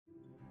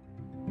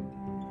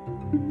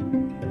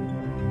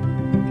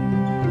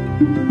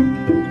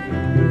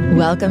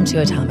Welcome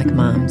to Atomic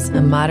Moms,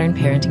 a modern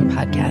parenting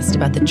podcast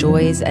about the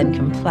joys and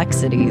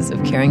complexities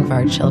of caring for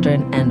our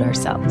children and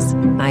ourselves.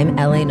 I'm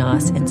Ellie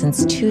Noss, and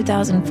since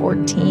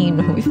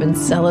 2014, we've been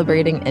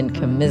celebrating and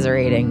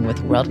commiserating with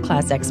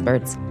world-class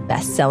experts,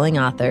 best-selling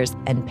authors,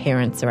 and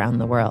parents around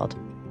the world.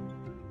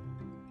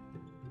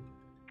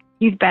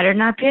 You'd better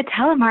not be a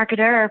telemarketer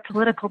or a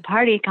political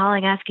party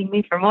calling asking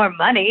me for more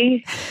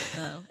money.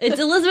 Oh, it's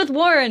Elizabeth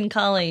Warren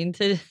calling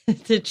to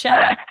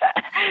chat.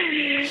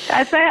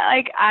 That's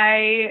why,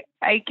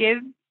 I give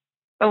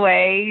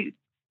away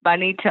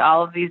money to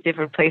all of these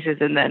different places,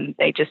 and then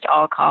they just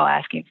all call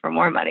asking for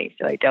more money.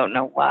 So I don't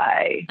know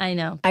why. I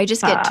know. I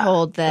just get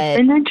told that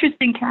it's an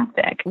interesting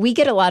tactic. We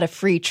get a lot of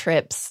free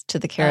trips to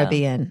the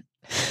Caribbean.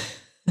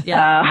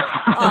 Yeah.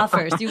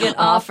 Offers. You get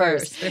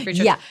offers. For free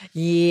trips.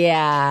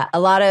 Yeah. A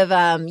lot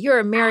of, you're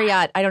a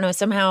Marriott. I don't know.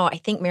 Somehow I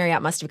think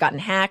Marriott must have gotten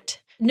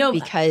hacked. No.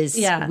 Because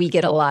we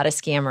get a lot of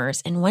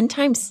scammers. And one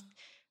time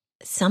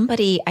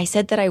I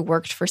said that I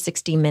worked for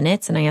 60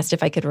 Minutes and I asked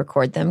if I could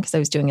record them because I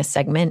was doing a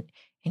segment,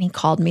 and he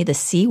called me the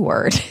C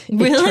word.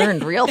 Really? It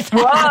turned real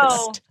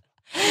fast.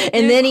 Whoa.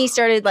 And then he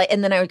started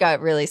and then I got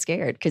really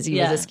scared because he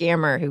was a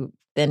scammer who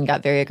then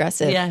got very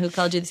aggressive. Yeah, who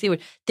called you the C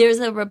word. There's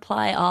a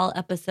Reply All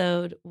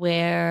episode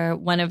where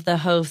one of the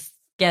hosts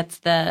gets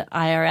the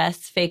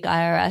fake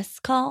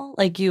IRS call,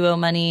 like you owe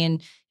money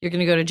and you're going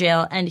to go to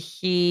jail, and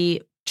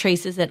he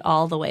traces it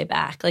all the way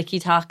back. Like he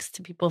talks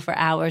to people for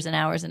hours and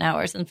hours and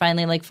hours and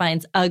finally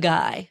finds a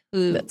guy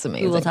who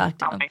will talk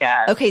to him. Oh my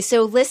God. Okay,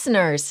 so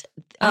listeners,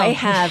 I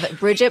have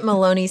Bridget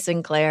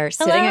Moloney-Sinclair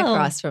sitting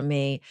across from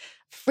me,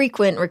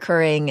 frequent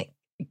recurring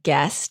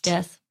guest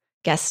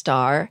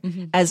star,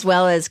 as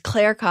well as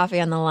Claire Coffey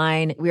on the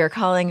line. We are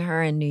calling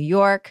her in New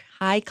York.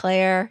 Hi,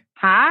 Claire.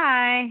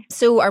 Hi.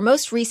 So our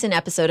most recent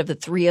episode of the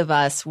three of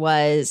us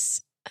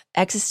was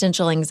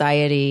existential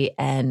anxiety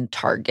and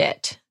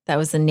Target. That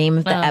was the name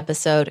of the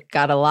episode.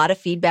 Got a lot of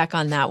feedback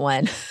on that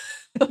one.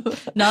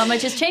 Not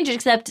much has changed,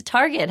 except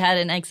Target had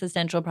an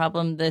existential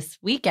problem this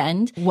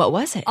weekend. What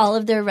was it? All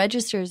of their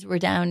registers were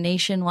down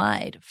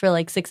nationwide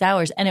for 6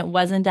 hours, and it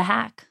wasn't a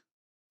hack.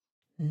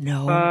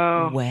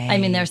 No way. I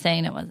mean, they're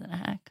saying it wasn't a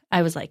hack.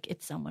 I was like,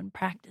 it's someone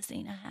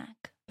practicing a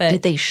hack. But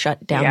did they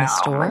shut down the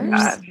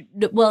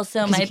stores? Well,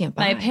 so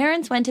my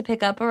parents went to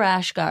pick up a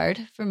rash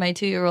guard for my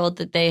 2-year-old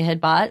that they had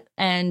bought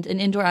and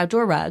an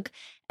indoor-outdoor rug.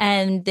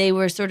 And they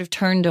were sort of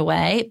turned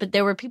away, but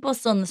there were people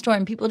still in the store,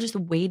 and people just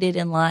waited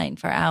in line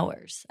for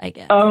hours, I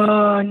guess.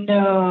 Oh,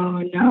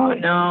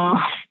 no.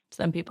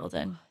 Some people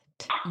did.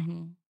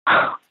 Mm-hmm.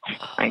 Oh,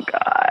 my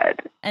God.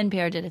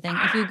 NPR did a thing.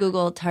 If you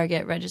Google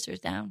Target registers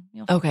down.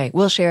 Okay,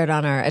 we'll share it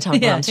on our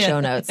Atomic Moms show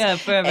notes. Yeah,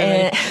 for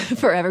everybody.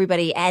 For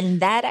everybody. And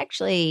that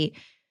actually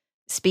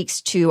speaks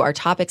to our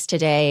topics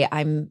today.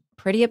 I'm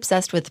pretty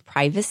obsessed with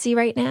privacy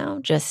right now,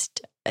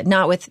 just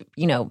not with,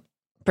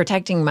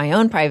 protecting my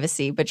own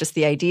privacy, but just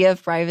the idea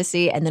of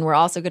privacy. And then we're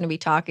also going to be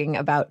talking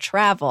about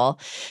travel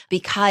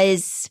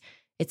because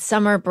it's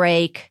summer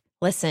break.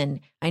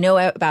 Listen, I know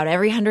about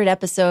every 100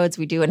 episodes,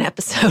 we do an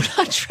episode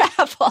on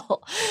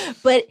travel,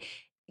 but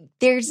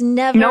there's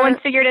never— No one's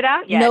figured it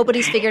out yet.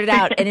 Nobody's figured it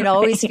out. And it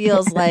always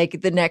feels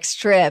like the next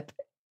trip.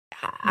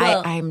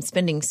 I'm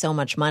spending so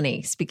much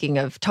money, speaking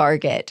of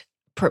Target,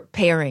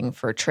 preparing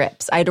for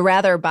trips. I'd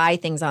rather buy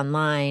things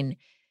online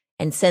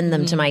and send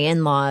them to my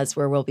in-laws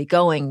where we'll be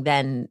going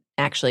than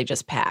actually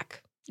just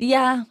pack.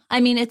 Yeah. I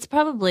mean, it's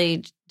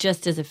probably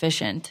just as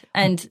efficient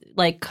and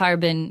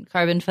carbon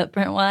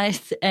footprint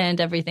wise and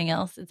everything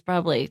else. It's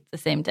probably the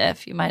same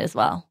diff. You might as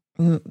well.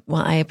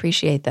 Well, I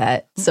appreciate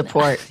that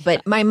support.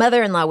 But my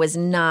mother-in-law was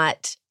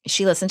not—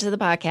 she listened to the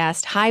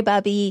podcast. Hi,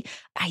 Bubby.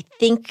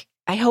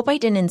 I hope I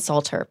didn't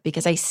insult her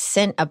because I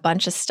sent a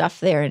bunch of stuff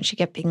there and she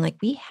kept being like,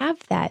 we have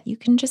that. You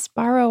can just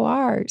borrow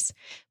ours.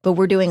 But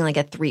we're doing a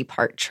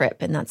 3-part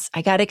trip. And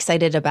I got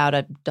excited about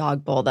a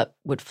dog bowl that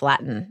would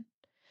flatten.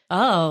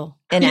 Oh.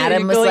 And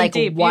Adam was like,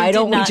 why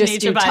don't we just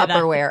do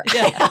Tupperware?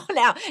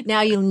 Yeah.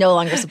 Now you no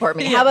longer support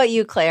me. How about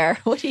you, Claire?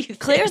 What do you think?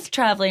 Claire's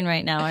traveling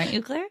right now, aren't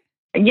you, Claire?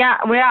 Yeah.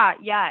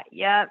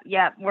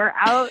 We're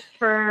out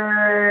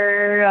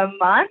for a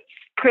month.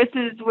 Chris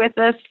is with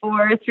us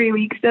for 3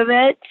 weeks of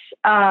it,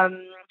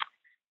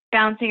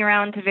 bouncing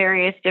around to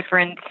various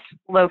different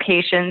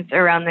locations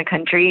around the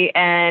country.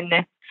 And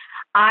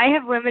I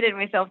have limited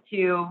myself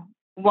to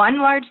 1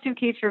 large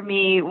suitcase for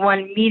me,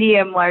 1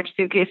 medium large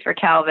suitcase for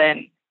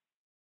Calvin,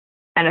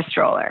 and a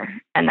stroller.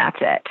 And that's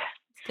it.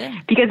 Good.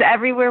 Because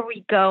everywhere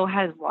we go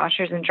has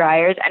washers and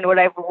dryers. And what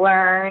I've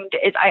learned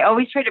is I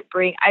always try to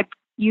bring— I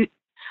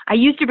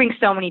used to bring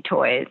so many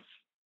toys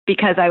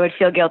because I would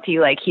feel guilty,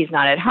 he's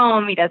not at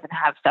home, he doesn't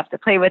have stuff to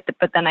play with.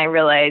 But then I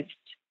realized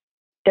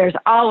there's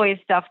always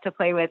stuff to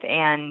play with,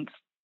 and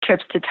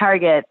trips to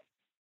Target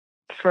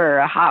for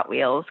a Hot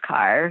Wheels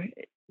car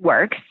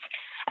works.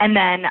 And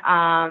then,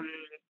 and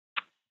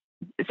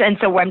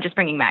so I'm just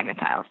bringing magnet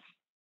tiles.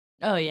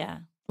 Oh yeah.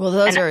 Well,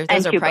 those are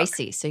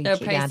pricey, so you got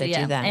to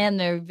do that. And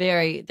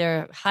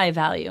they're high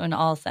value in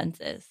all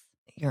senses.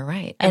 You're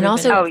right. And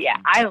also, oh yeah,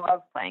 I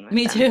love playing with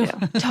Me them,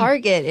 too.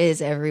 Target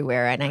is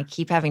everywhere. And I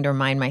keep having to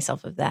remind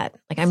myself of that.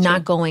 Like, I'm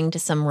not going to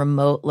some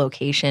remote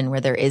location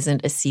where there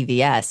isn't a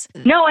CVS.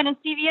 No, and a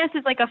CVS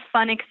is like a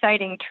fun,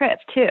 exciting trip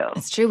too.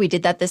 It's true. We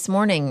did that this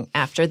morning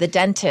after the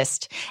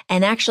dentist.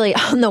 And actually,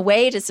 on the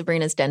way to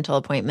Sabrina's dental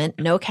appointment,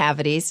 no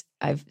cavities.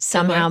 I've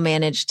somehow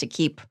managed to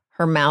keep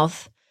her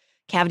mouth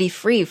cavity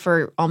free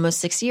for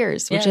almost 6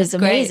 years, which is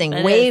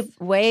amazing.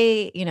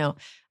 Way,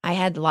 I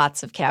had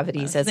lots of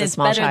cavities as a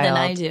small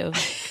child. It's better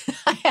than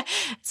I do.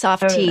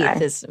 Soft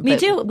teeth is. Me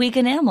too. Weak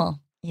enamel.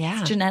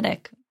 Yeah. It's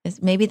genetic.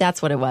 Maybe that's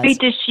what it was. Wait,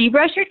 does she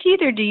brush her teeth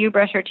or do you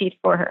brush her teeth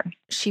for her?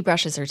 She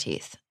brushes her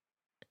teeth.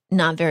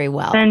 Not very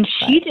well. Then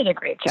she did a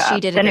great job. She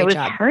did a great job. Then it was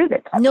her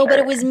that touched No, but her.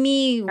 it was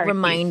me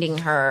reminding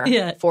her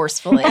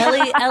forcefully.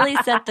 Ellie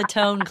set the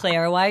tone,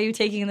 Claire. Why are you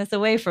taking this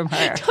away from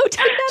her? Don't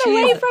take that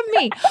away from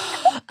me.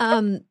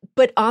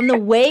 But on the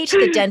way to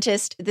the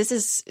dentist, this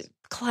is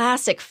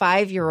classic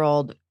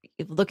 5-year-old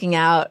looking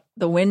out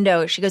the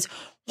window. She goes,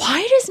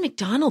 "Why does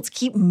McDonald's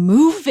keep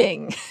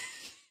moving?"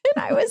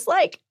 And I was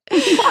like,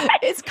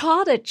 it's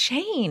called a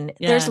chain.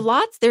 Yeah.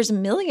 There's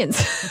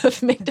millions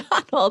of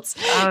McDonald's.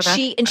 Oh,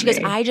 She goes,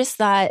 "I just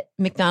thought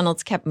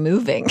McDonald's kept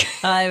moving."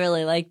 I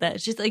really like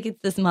that. She's like, it's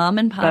this mom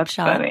and pop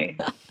shop. Funny.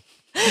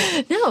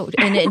 No,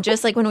 and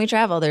just like when we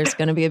travel, there's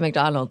going to be a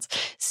McDonald's.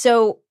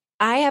 So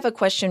I have a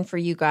question for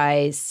you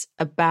guys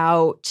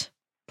about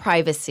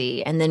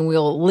privacy, and then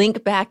we'll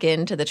link back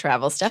into the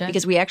travel stuff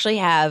because we actually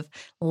have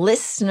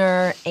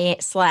listener /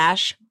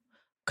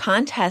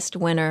 contest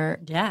winner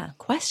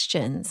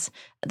questions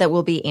that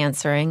we'll be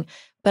answering.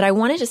 But I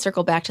wanted to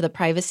circle back to the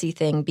privacy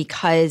thing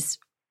because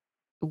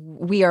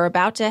we are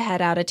about to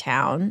head out of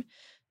town.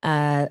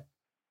 Not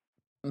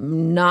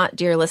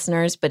dear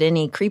listeners, but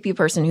any creepy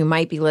person who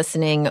might be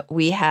listening,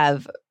 we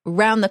have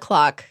round the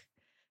clock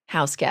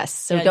house guests.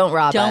 So don't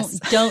rob us.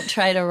 Don't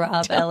try to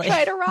rob Ellie. Don't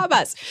try to rob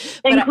us.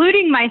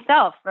 Including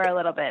myself for a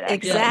little bit. Actually.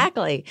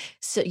 Exactly.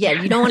 So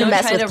you don't want to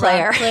mess with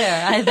Claire. Rob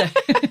Claire either.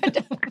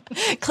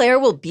 Claire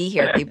will be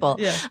here, people.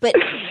 Yeah. But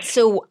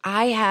so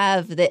I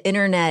have the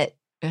internet.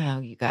 Oh,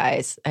 you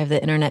guys, I have the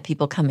internet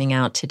people coming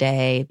out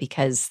today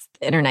because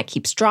the internet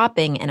keeps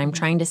dropping, and I'm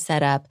trying to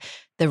set up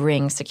the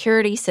Ring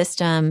security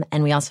system.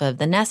 And we also have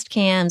the Nest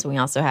cams. And we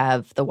also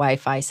have the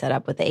Wi-Fi set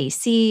up with the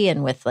AC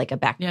and with like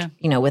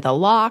with a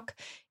lock.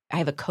 I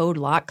have a code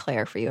lock,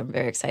 Claire, for you. I'm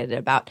very excited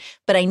about.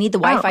 But I need the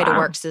Wi-Fi to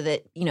work so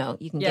that, you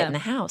can get in the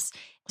house.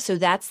 So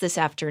that's this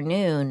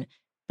afternoon.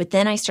 But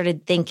then I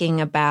started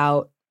thinking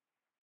about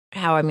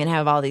how I'm going to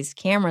have all these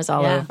cameras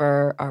all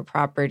over our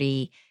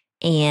property.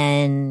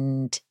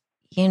 And,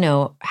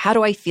 how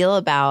do I feel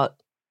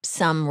about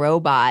some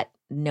robot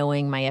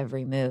knowing my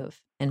every move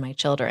and my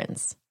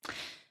children's?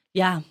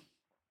 Yeah.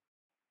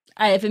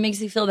 If it makes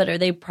you feel better,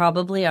 they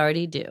probably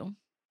already do.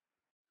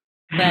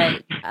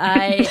 But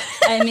I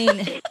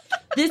mean,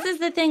 this is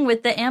the thing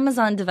with the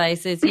Amazon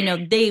devices,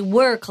 they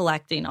were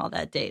collecting all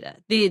that data.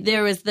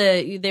 They're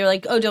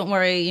like, oh, don't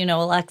worry,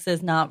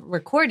 Alexa's not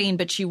recording,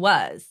 but she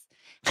was.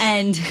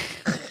 And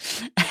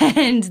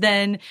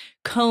then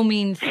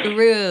combing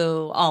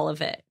through all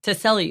of it to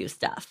sell you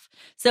stuff.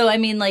 So, I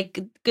mean, like,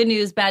 good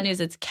news, bad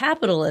news, it's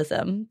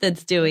capitalism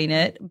that's doing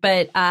it.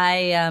 But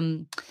I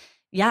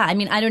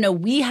don't know.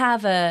 We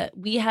have a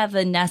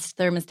Nest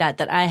thermostat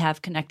that I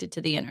have connected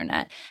to the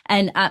internet.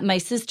 And my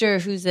sister,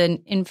 who's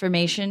an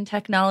information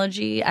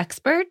technology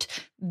expert,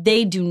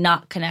 they do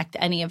not connect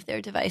any of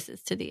their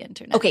devices to the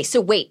internet. Okay, so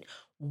wait.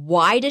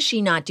 Why does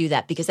she not do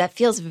that? Because that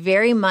feels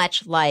very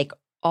much like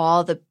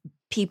all the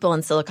people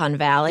in Silicon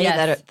Valley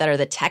that are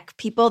the tech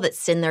people that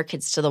send their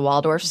kids to the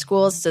Waldorf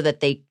schools so that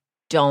they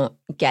don't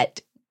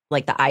get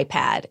like the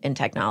iPad and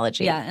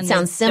technology. Yeah, and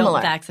sounds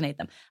similar. Don't vaccinate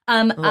them.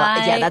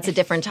 That's a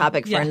different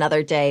topic for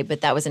another day,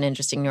 but that was an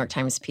interesting New York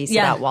Times piece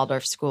about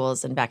Waldorf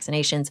schools and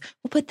vaccinations.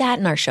 We'll put that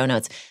in our show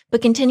notes.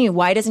 But continue.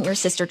 Why doesn't your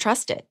sister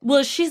trust it?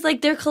 Well, she's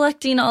like, they're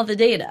collecting all the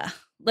data.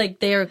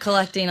 Like, they're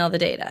collecting all the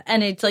data.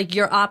 And it's like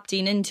you're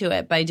opting into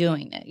it by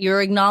doing it.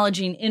 You're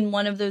acknowledging in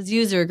one of those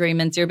user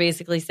agreements, you're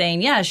basically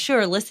saying, yeah,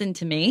 sure, listen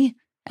to me,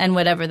 and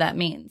whatever that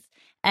means.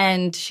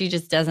 And she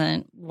just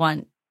doesn't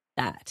want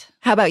that.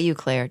 How about you,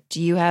 Claire?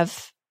 Do you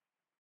have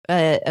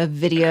a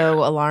video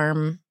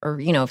alarm or,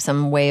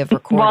 some way of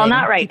recording? Well,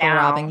 not right now.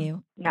 Robbing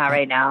you? Not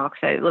right now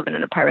because I live in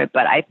an apartment.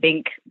 But I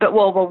think,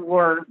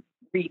 we're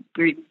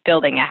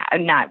rebuilding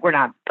we're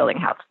not building a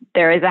house.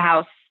 There is a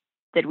house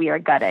that we are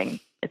gutting.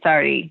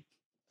 The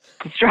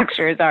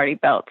structure is already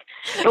built.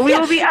 But we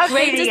will be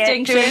updating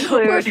it to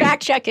include. We're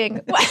fact checking.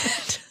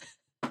 What?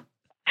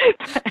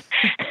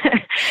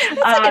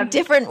 That's like a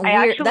different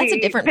weird. That's a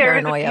different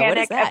paranoia. What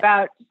is that?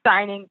 About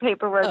signing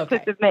paperwork to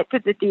submit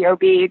to the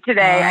DOB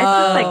today.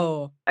 I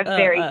feel like I'm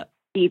very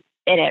deep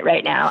in it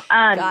right now.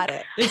 Got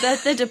it. Is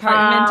that the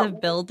Department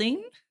of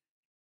Building?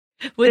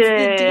 What's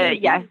the DOB?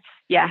 Yes.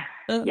 Yeah.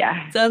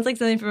 Yeah. Sounds like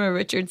something from a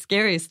Richard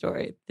Scarry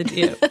story.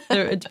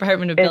 The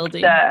Department of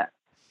Building.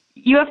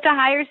 You have to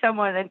hire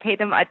someone and pay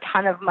them a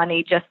ton of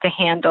money just to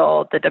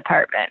handle the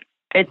department.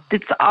 It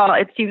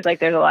seems like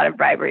there's a lot of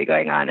bribery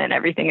going on and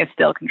everything is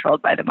still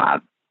controlled by the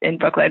mob. in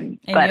Brooklyn.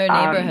 In your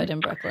neighborhood in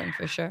Brooklyn,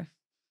 for sure.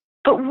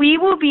 But we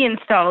will be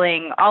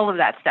installing all of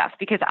that stuff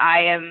because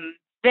I am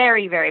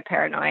very, very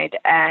paranoid,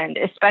 and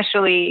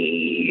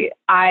especially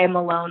I am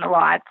alone a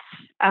lot.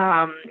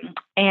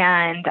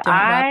 And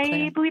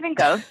I believe in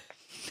ghosts.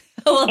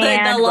 Well,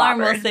 the alarm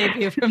will save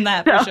you from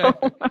that, for sure.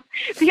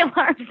 The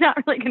alarm's not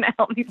really going to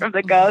help me from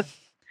the ghosts.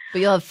 But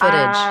you'll have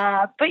footage.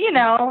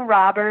 But,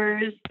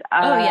 robbers.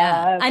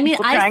 I mean,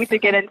 trying to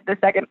get into the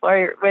second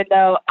floor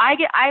window.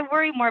 I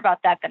worry more about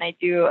that than I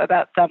do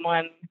about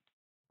someone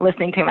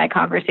listening to my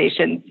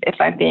conversations, if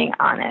I'm being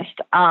honest.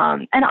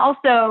 And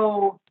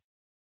also,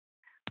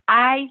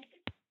 I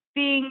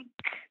think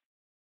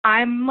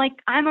I'm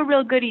a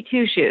real goody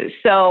two-shoes.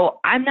 So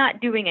I'm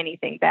not doing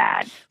anything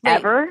bad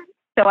ever.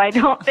 So I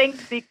don't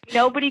think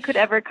nobody could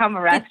ever come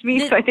arrest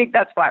me. So I think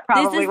that's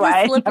probably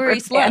why slippery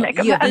slope.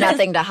 You have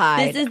nothing to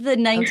hide. This is the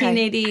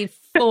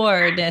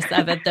 1984-ness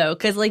of it, though,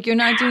 because you're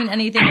not doing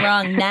anything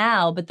wrong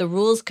now, but the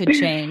rules could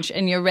change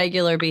and your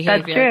regular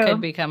behavior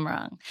could become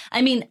wrong.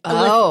 I mean,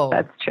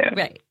 that's true.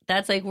 Right.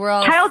 That's we're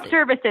all child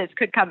services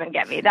could come and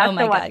get me. That's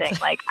the one thing.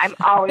 I'm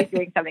always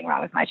doing something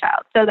wrong with my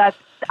child. So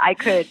I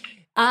could.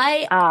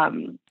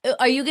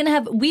 Are you going to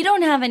have, we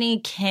don't have any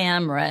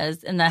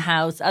cameras in the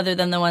house other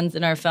than the ones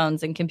in our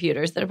phones and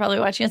computers that are probably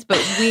watching us, but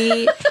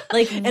we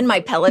and my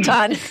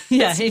Peloton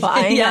is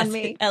spying on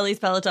me. Ellie's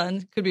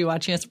Peloton could be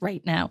watching us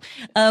right now.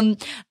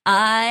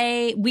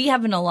 We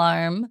have an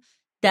alarm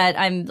that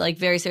I'm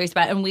very serious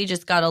about, and we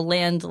just got a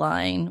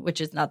landline,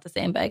 which is not the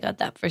same, but I got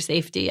that for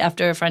safety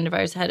after a friend of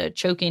ours had a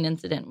choking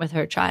incident with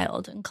her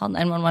child and called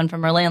 911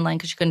 from her landline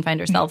because she couldn't find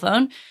her cell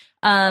phone.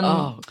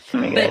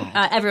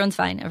 But everyone's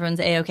fine. Everyone's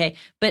A-okay.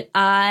 But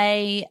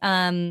we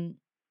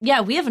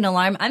have an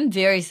alarm. I'm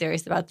very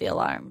serious about the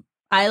alarm.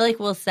 I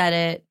will set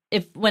it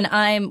when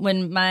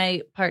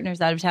my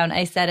partner's out of town,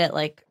 I set it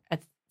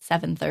at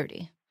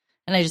 7:30,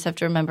 and I just have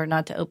to remember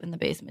not to open the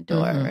basement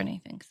door or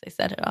anything because I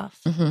set it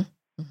off.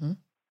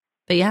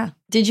 But yeah,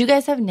 did you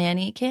guys have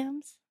nanny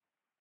cams?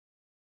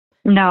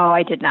 No,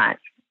 I did not.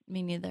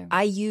 Me neither.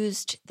 I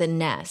used the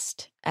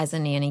Nest as a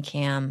nanny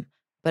cam,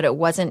 but it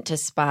wasn't to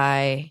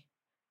spy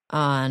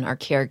on our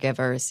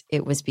caregivers.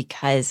 It was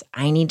because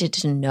I needed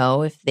to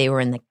know if they were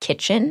in the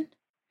kitchen.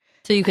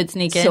 So you could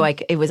sneak in? So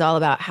it was all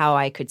about how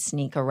I could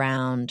sneak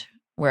around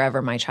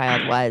wherever my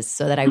child was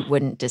so that I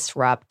wouldn't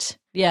disrupt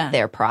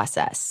their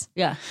process.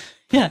 Yeah.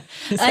 Yeah.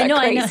 I know.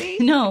 Crazy?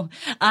 I know.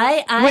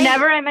 No.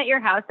 Whenever I'm at your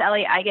house,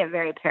 Ellie, I get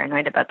very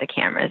paranoid about the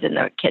cameras in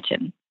the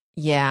kitchen.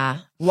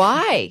 Yeah.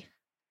 Why?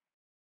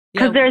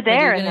 Because they're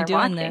there and they're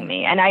watching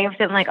me. And I have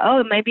been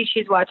maybe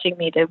she's watching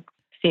me to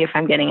see if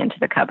I'm getting into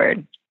the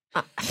cupboard.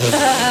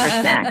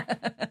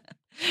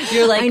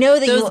 You're I know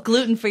that those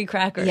gluten-free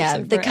crackers. Yeah,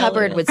 the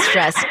cupboard would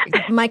stress.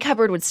 My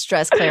cupboard would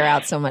stress Claire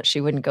out so much she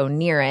wouldn't go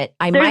near it.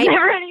 There's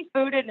never any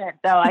food in it,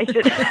 though. I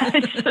should.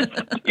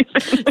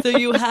 So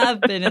you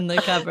have been in the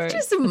cupboard.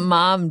 Just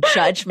mom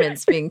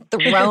judgments being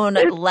thrown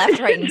left,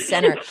 right, and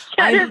center.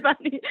 Cheddar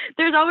bunny.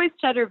 There's always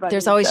cheddar bunnies.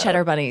 There's always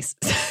cheddar bunnies.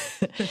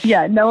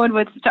 Yeah, no one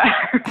would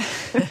starve.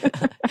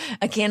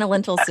 A can of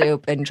lentil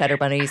soup and cheddar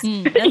bunnies.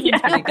 But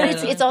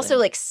it's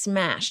also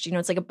smashed.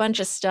 It's a bunch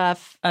of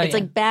stuff. It's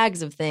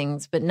bags of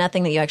things, but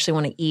nothing that you actually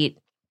want to eat.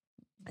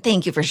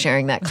 Thank you for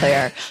sharing that,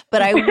 Claire.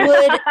 But I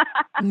would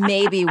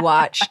maybe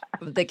watch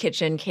the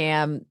kitchen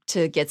cam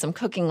to get some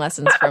cooking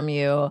lessons from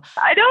you.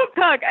 I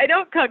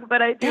don't cook,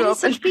 but I do. That is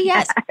such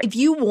BS. If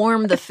you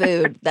warm the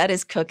food, that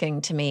is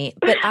cooking to me.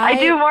 But I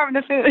do warm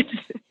the food.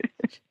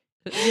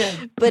 Yeah.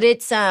 But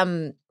it's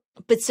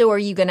But so are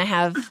you going to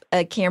have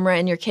a camera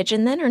in your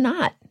kitchen then or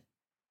not?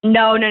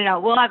 No.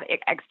 We'll have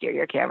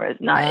exterior cameras.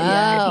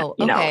 Not.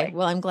 Okay.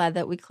 Well, I'm glad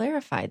that we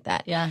clarified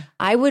that. Yeah.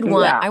 I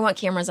want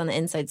cameras on the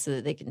inside so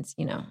that they can,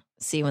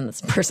 see when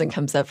this person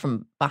comes up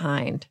from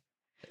behind.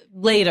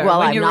 Later, while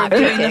when I'm you're not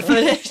reviewing cooking.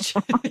 the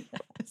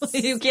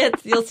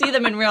footage. You'll see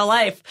them in real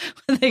life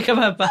when they come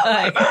up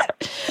behind.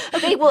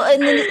 Okay, well,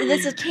 and then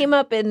this came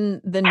up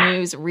in the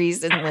news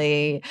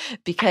recently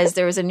because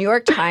there was a New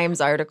York Times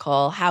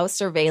article, how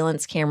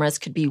surveillance cameras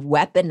could be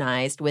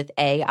weaponized with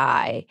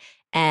AI.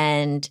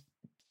 And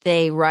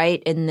they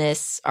write in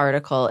this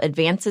article,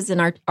 advances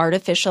in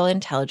artificial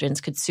intelligence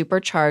could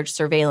supercharge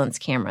surveillance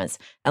cameras,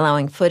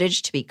 allowing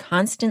footage to be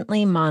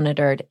constantly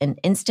monitored and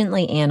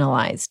instantly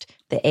analyzed,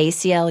 the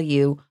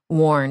ACLU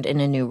warned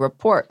in a new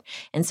report.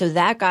 And so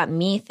that got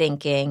me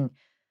thinking,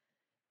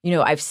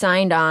 I've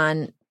signed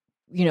on,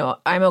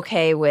 I'm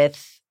okay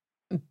with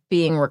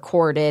being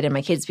recorded and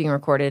my kids being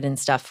recorded and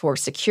stuff for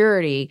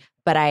security,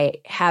 but I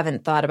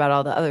haven't thought about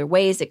all the other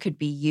ways it could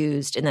be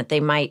used and that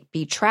they might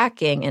be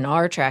tracking and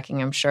are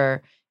tracking, I'm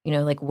sure,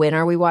 when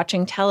are we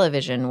watching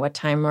television? What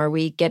time are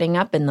we getting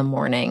up in the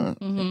morning?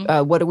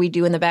 What do we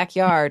do in the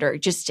backyard? Or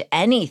just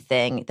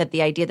anything, that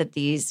the idea that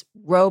these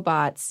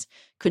robots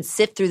could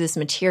sift through this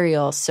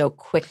material so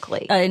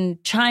quickly. In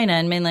China,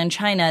 in mainland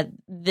China,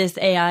 this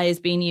AI is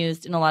being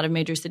used in a lot of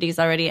major cities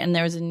already. And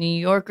there was a New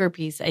Yorker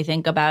piece, I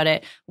think, about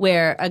it,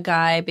 where a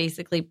guy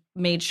basically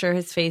made sure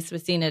his face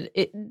was seen.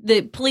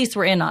 The police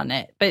were in on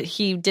it, but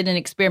he did an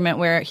experiment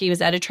where he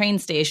was at a train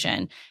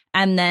station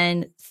and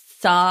then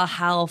saw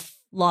how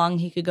long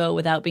he could go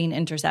without being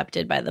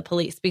intercepted by the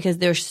police, because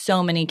there's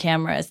so many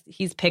cameras.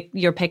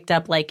 You're picked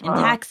up like in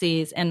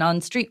taxis and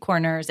on street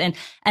corners, and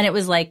it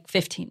was like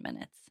 15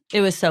 minutes. It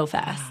was so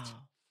fast. Wow.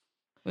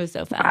 It was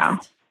so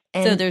fast.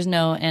 Wow. So there's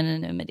no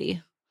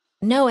anonymity.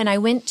 No, and I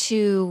went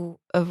to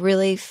a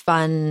really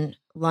fun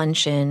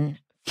luncheon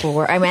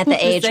I'm at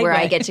the age where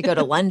I get to go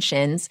to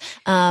luncheons.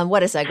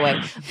 What a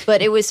segue.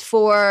 But it was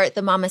for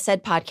the Mama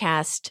Said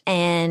podcast,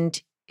 and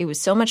it was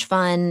so much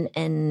fun,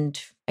 and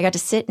I got to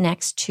sit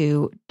next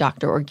to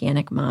Dr.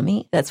 Organic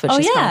Mommy. That's what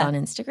she's called on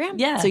Instagram.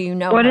 Yeah. So you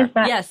know what her. Is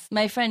that? Yes.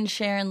 My friend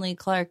Sharon Lee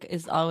Clark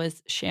is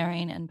always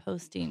sharing and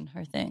posting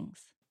her things.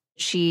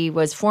 She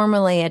was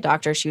formerly a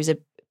doctor. She was a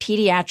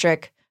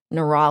pediatric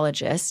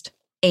neurologist.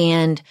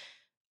 And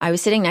I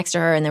was sitting next to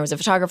her, and there was a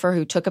photographer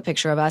who took a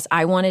picture of us.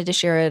 I wanted to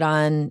share it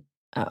on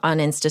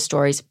Insta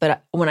stories.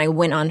 But when I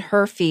went on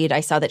her feed,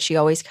 I saw that she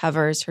always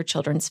covers her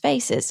children's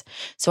faces.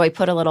 So I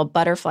put a little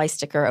butterfly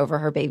sticker over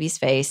her baby's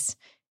face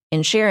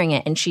in sharing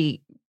it. And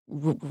she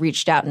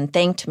reached out and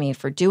thanked me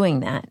for doing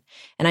that.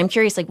 And I'm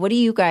curious, like, what do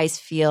you guys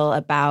feel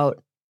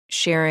about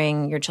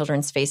sharing your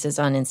children's faces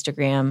on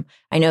Instagram?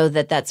 I know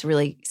that that's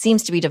really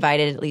seems to be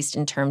divided, at least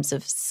in terms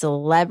of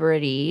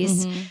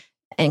celebrities. Mm-hmm.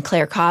 And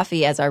Claire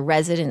Coffey, as our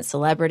resident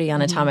celebrity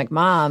on Atomic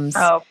Moms,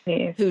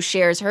 who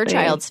shares her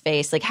child's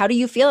face. Like, how do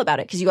you feel about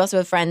it? Because you also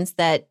have friends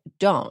that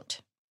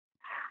don't.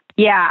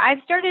 Yeah,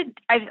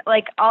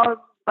 all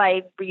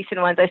my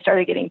recent ones, I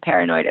started getting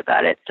paranoid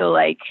about it. So,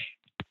 like,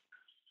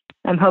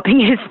 I'm hoping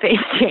his face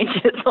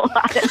changes a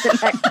lot in the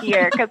next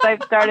year, because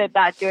I've started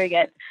not doing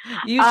it.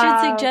 You should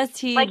suggest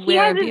he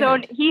has his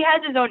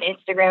own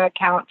Instagram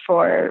account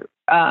for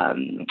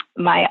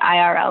my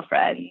IRL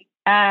friend.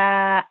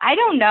 I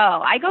don't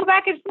know. I go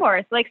back and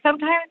forth. Like,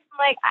 sometimes,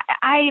 like,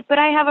 but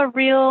I have a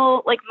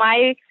real, like,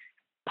 my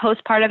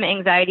postpartum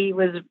anxiety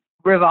was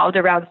revolved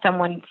around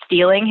someone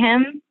stealing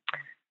him.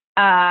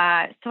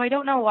 So I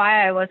don't know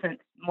why I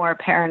wasn't more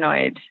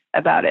paranoid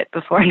about it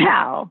before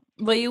now.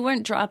 Well, you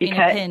weren't dropping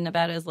a pin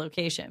about his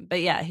location, but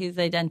yeah, he's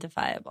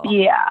identifiable.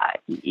 Yeah,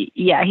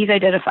 he's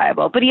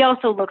identifiable, but he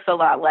also looks a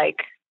lot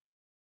like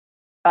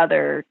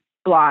other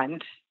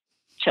blonde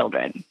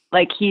children.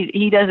 Like,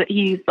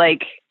 he's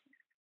like,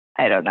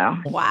 I don't know.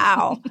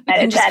 Wow.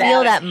 I just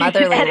feel that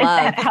motherly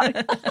love.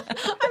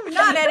 I'm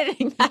not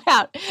editing that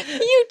out.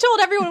 You told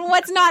everyone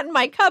what's not in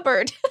my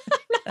cupboard.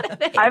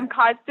 I'm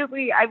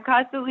constantly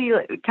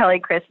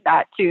telling Chris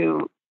not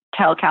to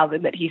tell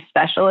Calvin that he's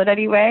special in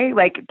any way.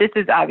 Like, this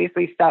is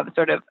obviously some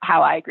sort of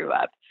how I grew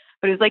up.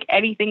 But it's like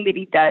anything that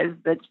he does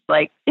that's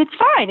like, it's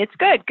fine, it's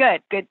good.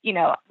 You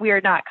know, we are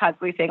not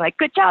constantly saying, like,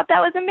 good job, that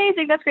was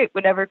amazing, that's great.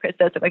 Whenever Chris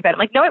does something like that, I'm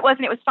like, no, it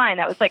wasn't, it was fine.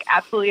 That was, like,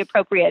 absolutely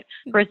appropriate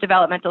for his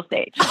developmental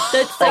stage.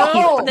 That's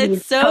so,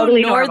 he's so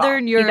totally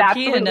Northern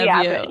European of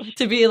average. You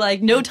to be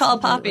like, no tall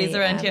poppies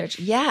around here.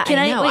 Yeah,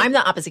 I know. I'm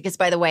the opposite, because,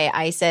 by the way,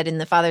 I said in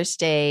the Father's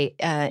Day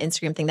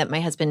Instagram thing that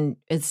my husband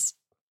is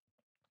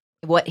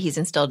what he's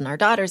instilled in our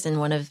daughters. And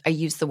I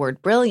used the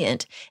word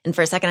brilliant. And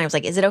for a second I was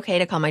like, is it okay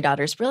to call my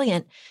daughters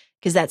brilliant?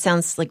 Because that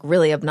sounds like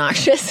really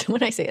obnoxious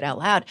when I say it out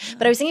loud.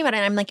 But I was thinking about it,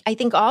 and I'm like, I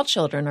think all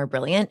children are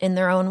brilliant in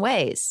their own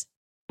ways.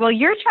 Well,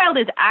 your child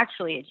is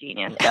actually a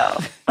genius, though,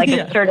 like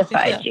a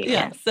certified genius.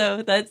 Yeah.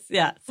 So that's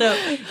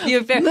So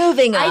you're fair.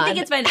 Moving on. I think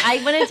it's fine.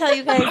 I want to tell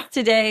you guys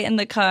today in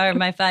the car,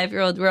 my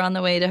 5-year-old, we're on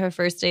the way to her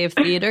first day of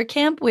theater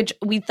camp, which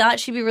we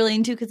thought she'd be really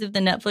into because of the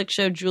Netflix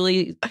show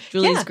Julie's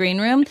Green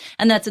Room,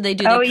 and that's what they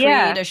do. They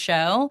create a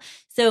show.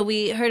 So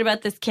we heard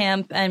about this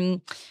camp,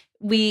 and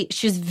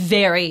she was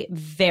very,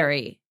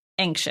 very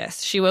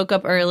anxious. She woke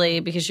up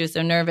early because she was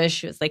so nervous.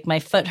 She was like, my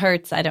foot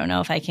hurts. I don't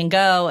know if I can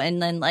go. And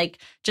then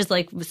just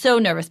so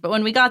nervous. But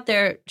when we got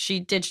there, she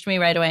ditched me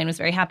right away and was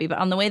very happy. But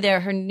on the way there,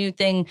 her new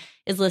thing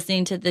is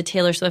listening to the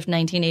Taylor Swift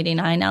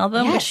 1989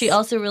 album, which she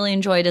also really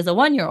enjoyed as a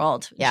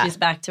 1-year-old. Yeah. She's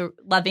back to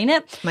loving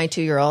it. My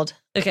 2-year-old.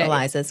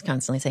 Eliza's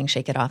constantly saying,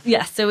 shake it off.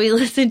 Yeah, so we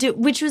listened to,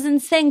 which was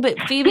insane. But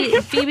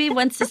Phoebe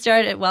wants to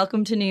start at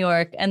Welcome to New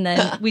York, and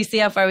then we see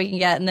how far we can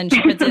get, and then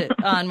she puts it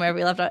on where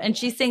we left off. And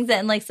she sings it,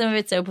 and like some of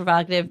it's so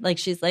provocative. Like,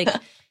 she's like,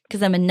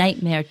 because I'm a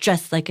nightmare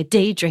dressed like a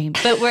daydream.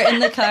 But we're in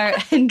the car,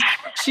 and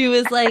she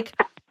was like,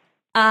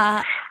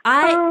 can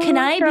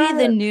I be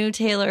the new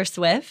Taylor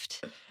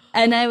Swift?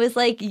 And I was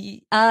like,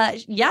 yeah,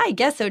 I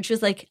guess so. And she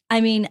was like, I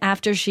mean,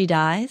 after she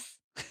dies?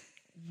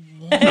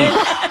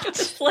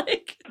 Just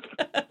like,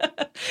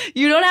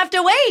 you don't have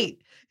to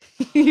wait.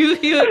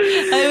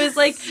 I was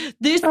like,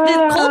 this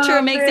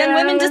culture makes young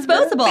women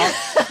disposable.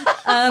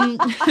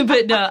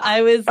 But no,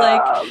 I was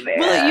like,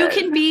 well, you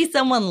can be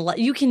someone,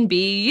 you can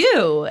be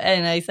you.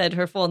 And I said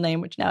her full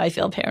name, which now I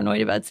feel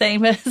paranoid about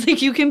saying, but it's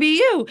like, you can be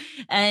you.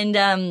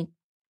 And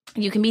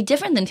you can be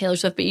different than Taylor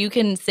Swift, but you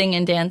can sing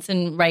and dance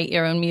and write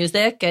your own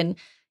music, and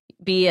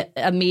be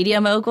a media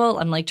mogul.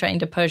 I'm like trying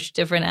to push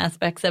different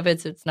aspects of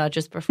it so it's not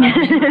just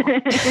performing.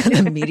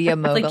 The media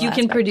mogul. Like you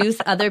can produce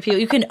other people.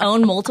 You can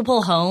own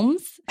multiple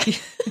homes.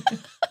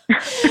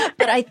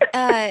 But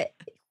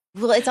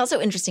well, it's also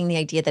interesting the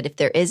idea that if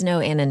there is no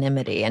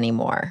anonymity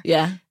anymore,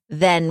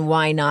 then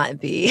why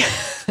not be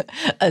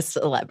a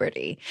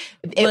celebrity?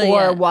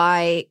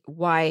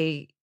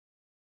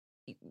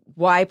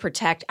 Why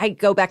protect? I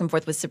go back and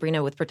forth with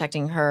Sabrina with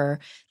protecting her,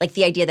 like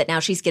the idea that now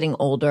she's getting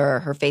older,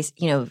 her face,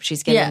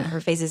 she's getting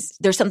her face is.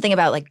 There's something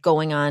about like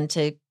going on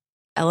to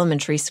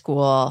elementary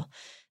school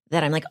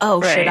that I'm like,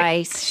 should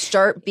I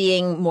start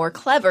being more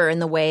clever in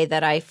the way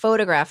that I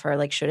photograph her?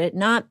 Like, should it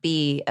not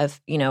be of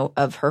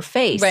her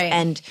face? Right.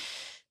 And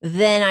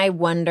then I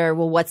wonder,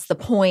 well, what's the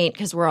point?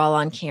 Because we're all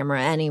on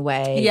camera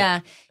anyway.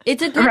 Yeah.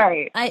 It's a good,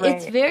 right.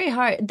 It's very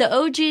hard. The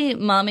OG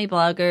mommy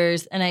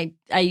bloggers, and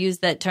I use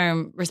that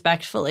term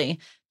respectfully,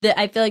 that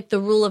I feel like the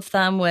rule of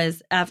thumb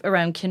was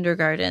around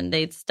kindergarten,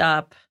 they'd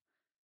stop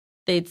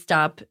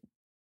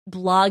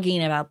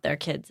blogging about their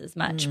kids as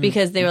much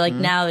because they were like,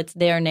 now it's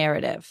their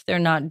narrative. They're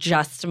not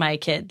just my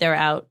kid. They're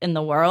out in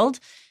the world.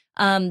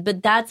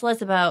 But that's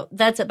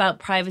about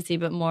privacy,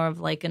 but more of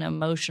like an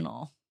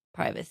emotional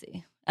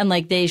privacy. And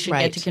like they should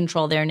get to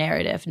control their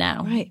narrative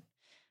now. Right.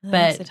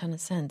 That makes a ton of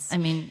sense. I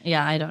mean,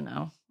 yeah, I don't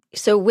know.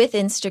 So with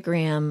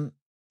Instagram,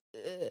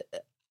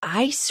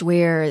 I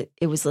swear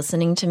it was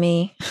listening to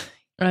me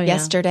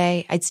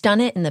yesterday. It's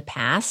done it in the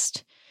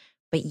past.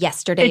 But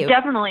yesterday, it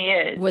definitely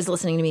is. Was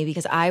listening to me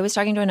because I was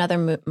talking to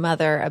another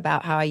mother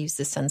about how I use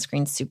this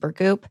sunscreen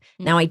Supergoop.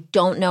 Now, I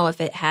don't know if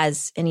it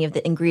has any of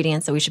the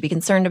ingredients that we should be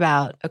concerned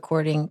about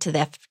according to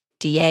the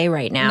FDA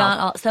right now. Not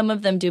all, some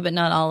of them do, but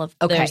not all of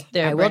them. Okay,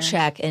 their I will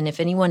check. And if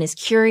anyone is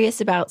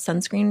curious about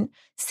sunscreen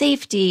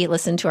safety,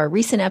 listen to our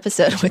recent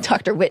episode with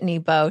Dr. Whitney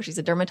Bowe. She's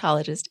a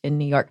dermatologist in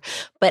New York.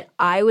 But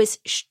I was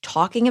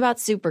talking about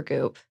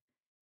Supergoop,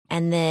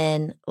 and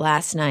then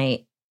last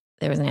night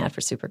there was an ad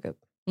for Supergoop.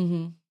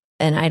 Mm-hmm.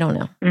 And I don't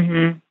know.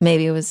 Mm-hmm.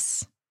 Maybe it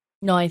was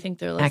I think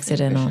they're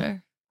accidental. For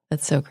sure.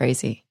 That's so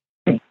crazy.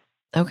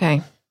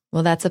 Okay.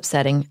 Well, that's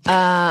upsetting.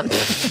 I'm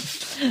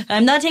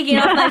not taking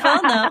off my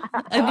phone though.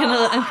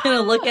 I'm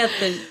gonna look at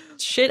the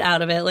shit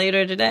out of it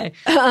later today.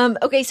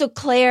 Okay, so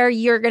Claire,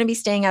 you're gonna be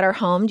staying at our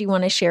home. Do you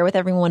want to share with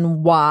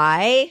everyone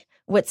why?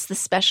 What's the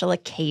special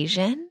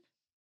occasion?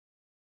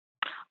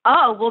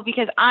 Oh, well,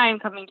 because I'm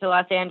coming to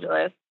Los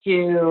Angeles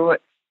to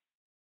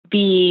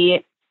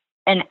be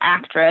an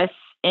actress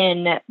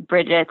in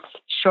Bridget's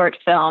short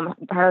film,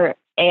 her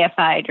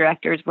AFI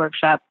Director's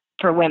Workshop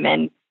for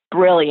Women.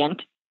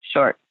 Brilliant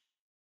short.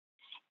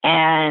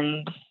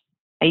 And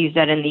I use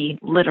that in the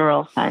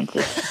literal sense.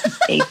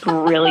 It's a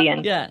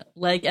brilliant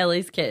like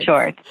Ellie's kids.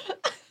 Short.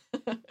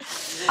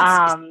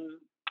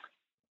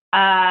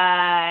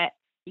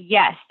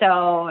 Yes.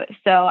 So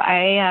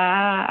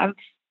I'm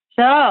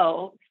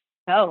so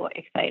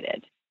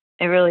excited.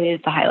 It really is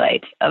the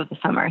highlight of the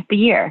summer, the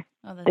year,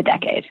 the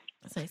decade.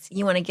 That's nice.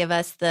 You want to give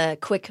us the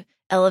quick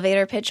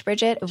elevator pitch,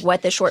 Bridget, of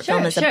what the short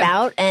film is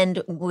about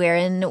and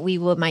wherein we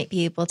might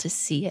be able to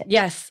see it?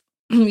 Yes.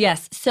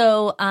 Yes.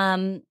 So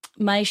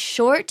my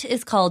short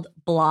is called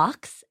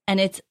Blocks, and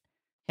it's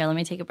here. Let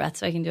me take a breath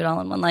so I can do it all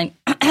in one line.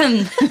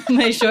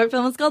 My short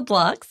film is called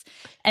Blocks,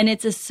 and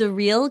it's a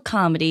surreal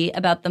comedy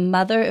about the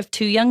mother of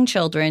two young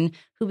children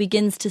who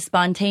begins to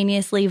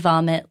spontaneously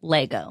vomit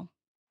Lego.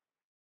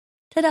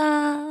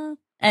 Ta-da!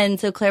 And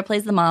so Claire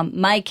plays the mom.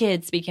 My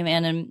kids, speaking of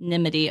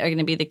anonymity, are going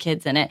to be the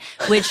kids in it,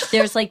 which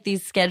there's like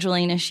these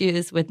scheduling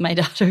issues with my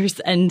daughter's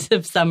end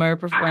of summer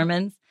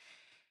performance.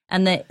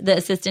 And the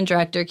assistant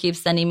director keeps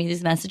sending me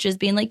these messages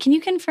being like, can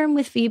you confirm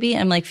with Phoebe?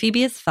 I'm like,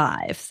 Phoebe is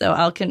 5, so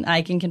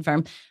I can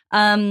confirm.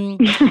 And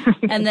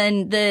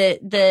then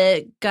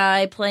the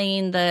guy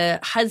playing the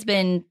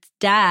husband's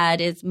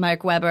dad is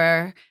Mark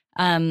Webber,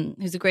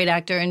 who's a great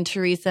actor, and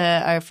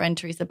our friend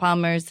Teresa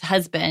Palmer's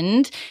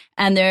husband.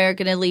 And they're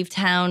going to leave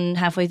town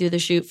halfway through the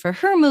shoot for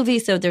her movie.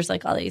 So there's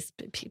like all these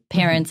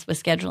parents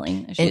with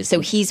scheduling issues. And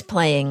so he's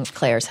playing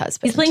Claire's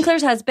husband. He's playing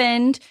Claire's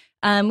husband.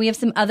 We have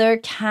some other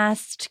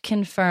cast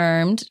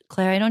confirmed.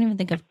 Claire, I don't even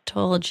think I've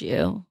told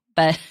you,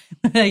 but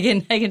I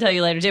can tell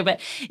you later too. But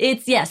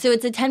so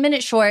it's a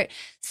 10-minute short.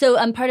 So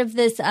I'm part of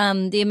this,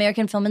 the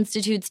American Film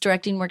Institute's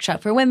directing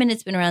workshop for women.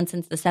 It's been around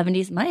since the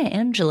 70s. Maya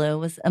Angelou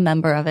was a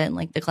member of it in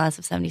like the class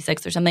of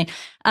 76 or something.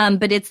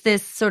 But it's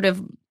this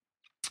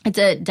it's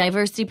a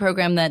diversity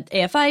program that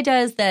AFI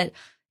does that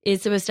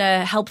is supposed to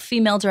help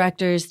female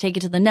directors take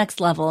it to the next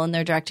level in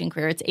their directing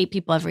career. It's 8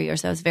 people every year.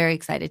 So I was very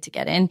excited to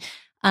get in.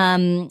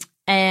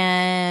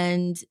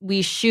 And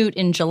we shoot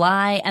in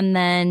July, and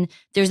then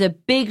there's a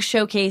big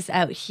showcase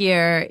out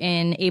here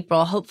in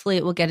April. Hopefully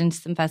it will get into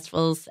some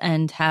festivals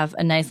and have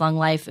a nice long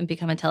life and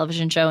become a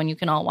television show, and you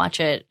can all watch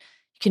it.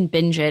 You can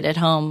binge it at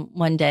home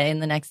one day in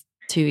the next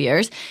 2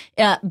 years.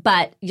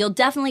 But you'll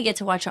definitely get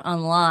to watch it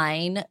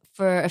online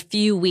for a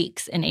few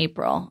weeks in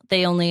April.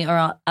 They only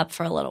are up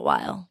for a little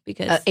while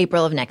because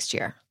April of next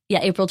year. Yeah,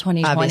 April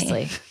 2020.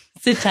 Obviously.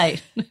 Sit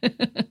tight.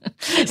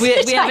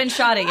 we haven't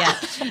shot it yet.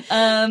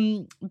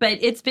 But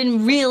it's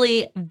been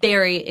really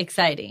very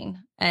exciting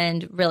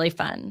and really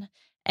fun.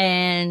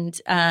 And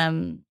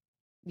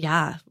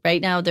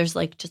right now there's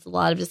like just a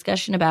lot of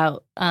discussion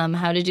about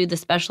how to do the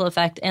special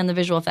effect and the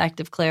visual effect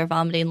of Claire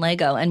vomiting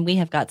Lego. And we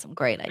have got some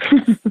great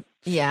ideas.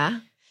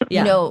 Yeah.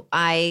 You know,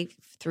 I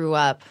threw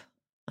up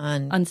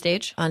on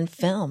stage? On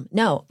film.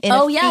 No, in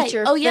a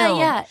feature film.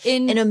 Yeah.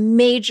 In a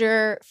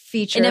major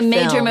feature film. In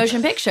a major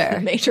motion picture.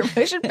 A major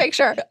motion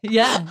picture.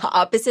 Yeah.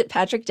 Opposite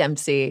Patrick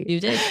Dempsey. You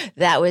did.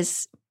 That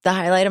was the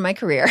highlight of my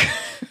career.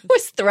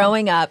 Was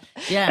throwing up.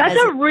 Yeah.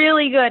 That's a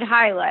really good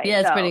highlight.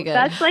 Yeah, it's though. pretty good.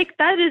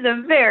 That is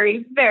a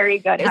very, very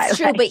good highlight. It's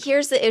true, but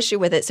here's the issue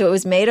with it. So it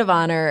was Maid of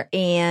Honor,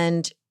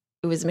 and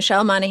it was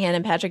Michelle Monaghan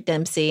and Patrick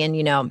Dempsey, and,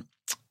 you know,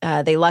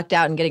 they lucked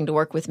out in getting to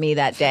work with me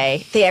that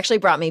day. They actually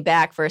brought me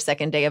back for a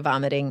second day of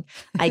vomiting.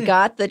 I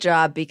got the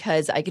job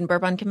because I can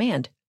burp on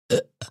command.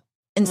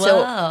 And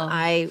so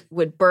I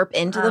would burp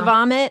into the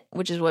vomit,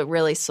 which is what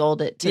really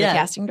sold it to the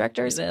casting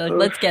directors. Like,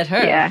 let's get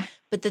her. Yeah.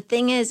 But the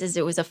thing is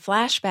it was a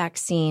flashback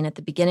scene at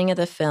the beginning of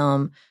the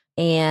film,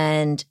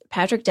 and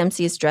Patrick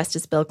Dempsey is dressed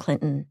as Bill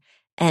Clinton,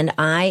 and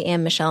I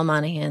am Michelle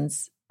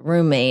Monaghan's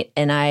roommate,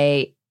 and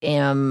I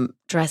am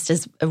dressed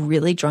as a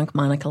really drunk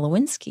Monica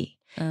Lewinsky.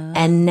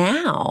 And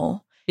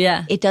now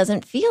it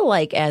doesn't feel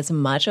like as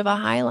much of a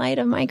highlight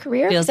of my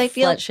career. Feels I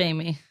feel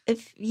slut-shamey.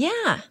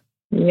 Yeah.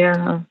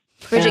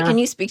 Bridget, can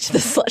you speak to the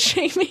slut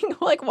shaming?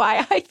 Like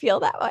why I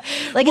feel that way?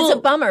 Like it's a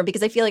bummer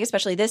because I feel like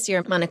especially this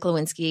year, Monica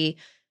Lewinsky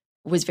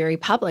was very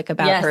public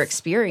about her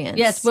experience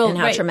and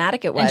how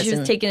traumatic it was. And she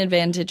was taken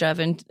advantage of.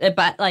 And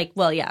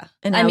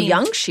how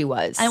young she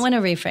was. I want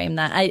to reframe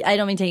that. I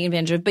don't mean taking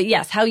advantage of, but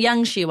yes, how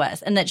young she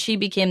was. And that she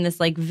became this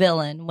like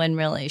villain when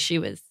really she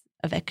was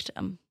a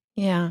victim.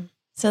 Yeah.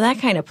 So that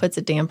kind of puts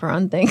a damper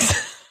on things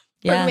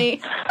for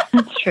me.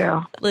 That's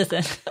true.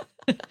 Listen,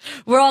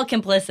 we're all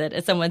complicit,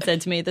 as someone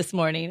said to me this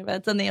morning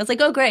about something. I was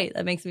like, oh, great.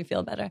 That makes me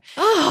feel better.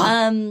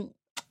 We're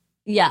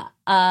all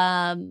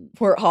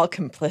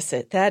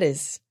complicit. That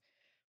is...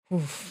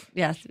 Oof.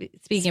 Yeah,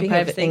 speaking of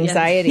private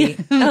anxiety.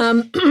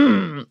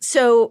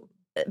 So,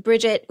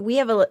 Bridget, we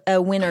have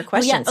a winner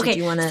question. So okay. Do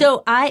you want to?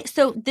 So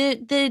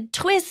the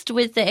twist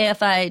with the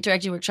AFI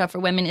Directing Workshop for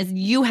Women is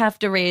you have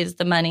to raise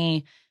the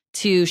money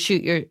to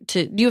shoot you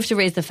have to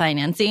raise the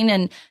financing,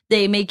 and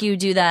they make you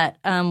do that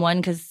one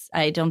because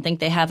I don't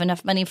think they have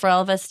enough money for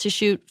all of us to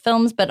shoot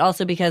films, but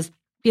also because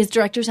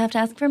directors have to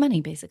ask for money,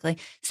 basically.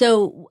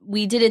 So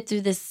we did it through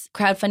this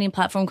crowdfunding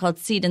platform called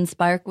Seed and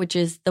Spark, which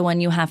is the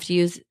one you have to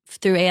use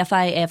through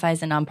AFI. AFI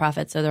is a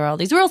nonprofit, so there are all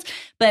these rules.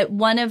 But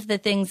one of the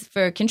things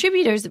for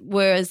contributors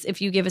was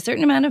if you give a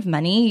certain amount of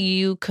money,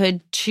 you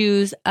could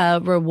choose a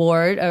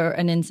reward or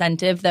an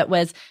incentive that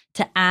was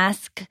to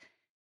ask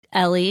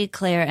Ellie,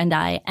 Claire, and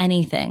I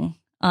anything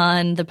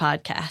on the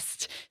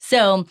podcast.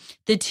 So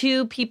the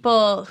two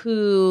people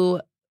who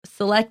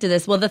selected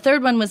this. Well, the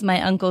third one was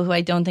my uncle, who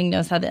I don't think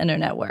knows how the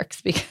internet works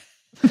because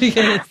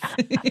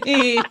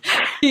I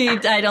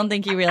don't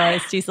think he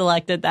realized he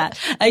selected that.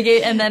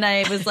 And then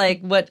I was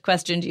like, "What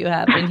question do you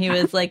have?" And he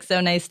was like,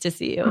 "So nice to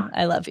see you.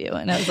 I love you."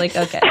 And I was like,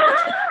 "Okay."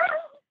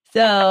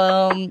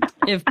 So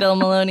if Bill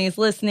Moloney's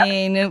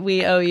listening,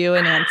 we owe you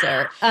an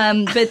answer.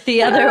 But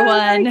the other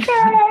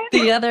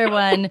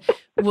one,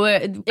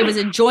 it was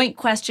a joint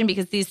question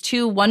because these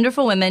two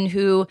wonderful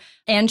women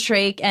Anne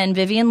Shrake and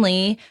Vivian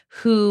Lee,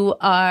 who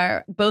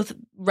are both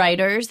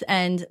writers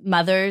and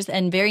mothers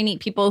and very neat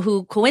people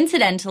who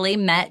coincidentally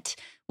met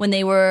when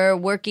they were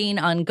working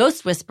on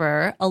Ghost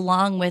Whisperer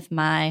along with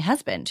my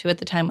husband, who at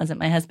the time wasn't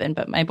my husband,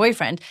 but my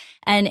boyfriend.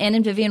 And Anne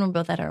and Vivian were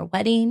both at our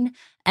wedding,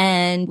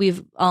 and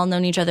we've all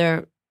known each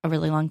other a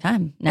really long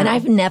time now. And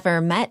I've never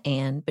met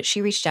Anne, but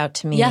she reached out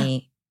to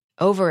me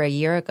over a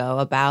year ago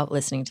about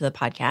listening to the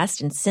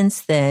podcast. And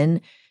since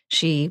then,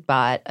 she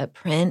bought a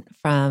print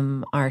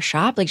from our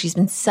shop. Like, she's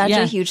been such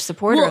a huge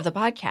supporter of the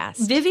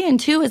podcast. Vivian,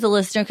 too, is a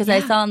listener because I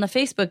saw in the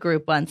Facebook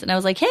group once. And I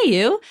was like, hey,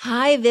 you.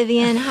 Hi,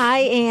 Vivian. Hi,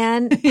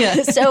 Anne.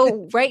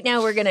 So right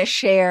now we're going to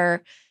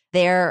share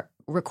their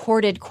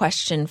recorded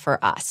question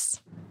for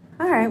us.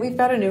 All right, we've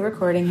got a new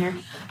recording here.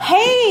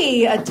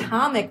 Hey,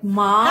 Atomic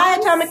Moms. Hi,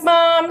 Atomic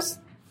Moms.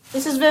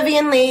 This is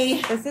Vivian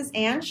Lee. This is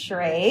Anne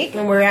Shrake.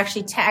 And we're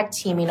actually tag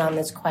teaming on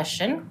this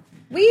question.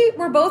 We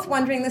were both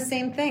wondering the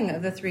same thing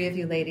of the three of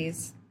you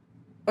ladies.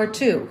 Or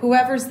two,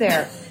 whoever's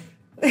there.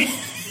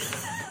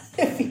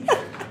 If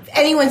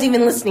anyone's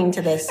even listening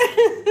to this,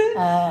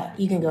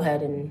 you can go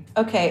ahead and...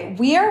 Okay,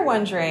 we are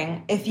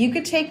wondering if you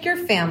could take your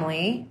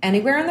family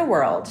anywhere in the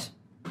world.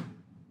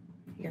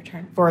 Your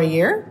turn. For a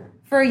year?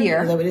 For a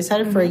year. Is that what we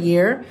decided? For a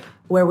year,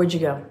 where would you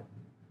go?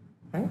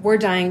 We're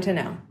dying to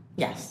know.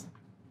 Yes.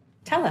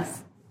 Tell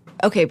us.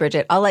 Okay,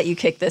 Bridget, I'll let you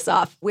kick this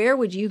off. Where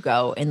would you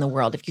go in the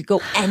world if you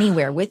go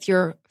anywhere with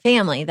your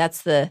family?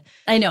 That's the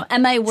I know.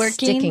 Am I working?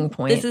 Sticking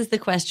point. This is the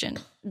question.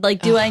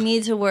 Like, do I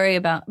need to worry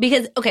about...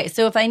 Because, okay,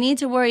 so if I need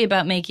to worry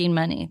about making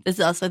money, this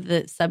is also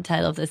the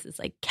subtitle of this is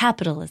like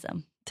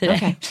capitalism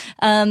today.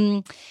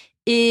 Okay.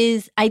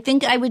 is I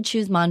think I would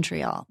choose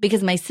Montreal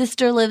because my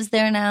sister lives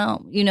there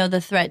now. You know,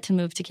 the threat to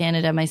move to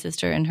Canada, my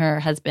sister and her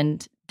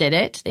husband did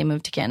it. They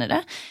moved to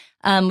Canada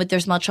with their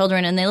small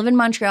children, and they live in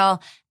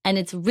Montreal, and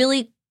it's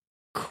really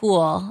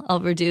cool. I'll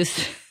reduce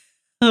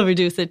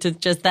it to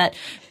just that,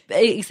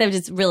 except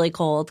it's really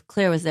cold.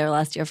 Claire was there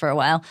last year for a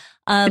while.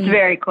 It's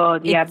very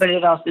cold, yeah, but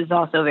it also is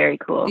also very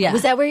cool. Yeah.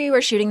 Was that where you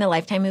were shooting the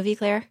Lifetime movie,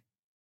 Claire?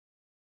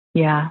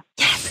 Yeah.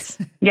 Yes.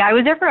 Yeah, I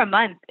was there for a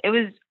month. It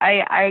was.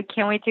 I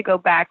can't wait to go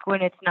back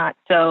when it's not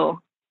so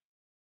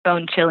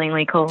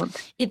bone-chillingly cold.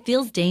 It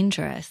feels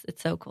dangerous.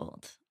 It's so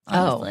cold.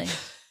 Honestly.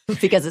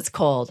 Because it's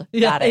cold.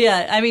 Yeah, Got it.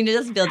 yeah. I mean, it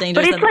doesn't feel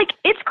dangerous. But it's like,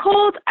 it's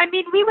cold. I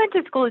mean, we went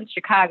to school in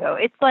Chicago.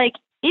 It's like,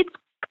 it's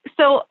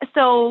so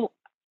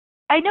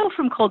I know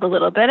from cold a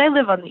little bit. I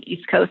live on the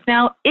East Coast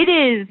now. It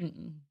is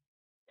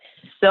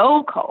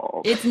so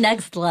cold. It's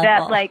next level.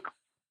 That, like,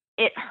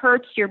 it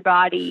hurts your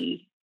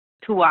body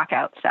to walk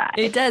outside.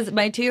 It does.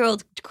 My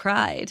 2-year-old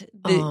cried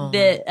Oh.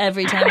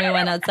 every time we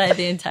went outside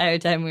the entire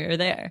time we were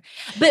there.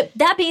 But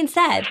that being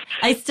said,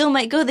 I still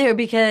might go there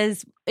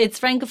because it's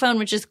Francophone,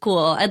 which is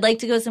cool. I'd like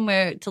to go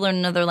somewhere to learn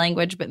another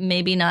language, but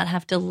maybe not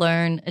have to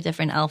learn a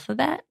different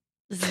alphabet.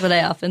 This is what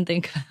I often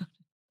think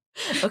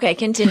about. Okay,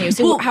 continue.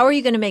 So how are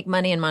you going to make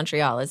money in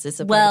Montreal? Is this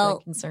a part of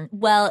the concern?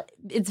 Well,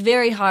 it's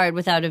very hard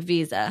without a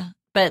visa,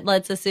 but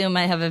let's assume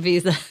I have a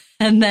visa.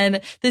 And then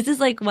this is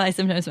like why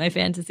sometimes my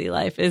fantasy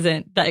life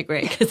isn't that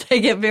great because I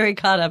get very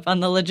caught up on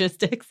the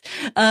logistics.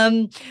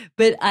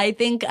 But I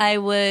think I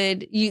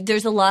would,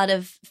 there's a lot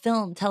of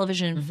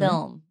television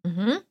film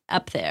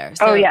up there.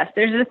 So, yes,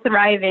 there's a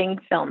thriving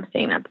film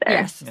scene up there.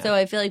 Yes. Yeah. So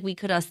I feel like we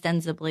could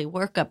ostensibly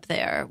work up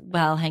there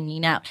while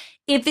hanging out.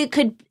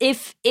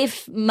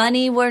 If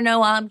money were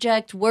no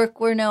object, work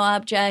were no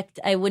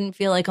object, I wouldn't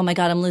feel like, oh my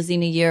God, I'm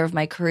losing a year of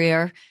my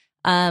career.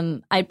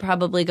 I'd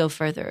probably go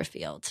further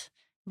afield.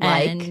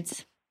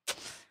 And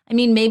I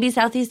mean, maybe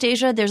Southeast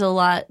Asia, there's a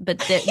lot, but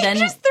then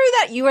you just threw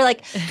that. You were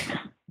like,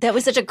 that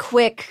was such a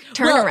quick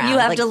turnaround. Well, you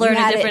have to learn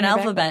a different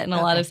alphabet in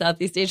a lot Okay. of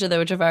Southeast Asia, though,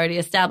 which I've already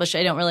established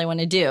I don't really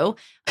want to do.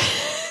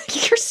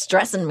 You're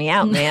stressing me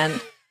out,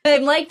 man.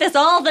 I'm like this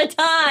all the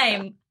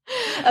time.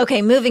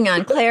 Okay, moving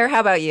on. Claire, how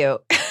about you?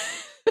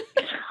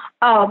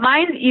 Oh,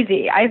 mine's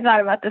easy. I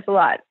thought about this a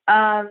lot.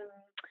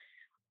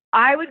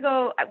 I would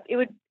go.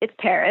 It's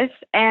Paris,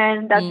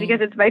 and that's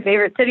because it's my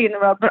favorite city in the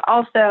world. But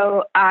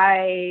also,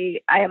 I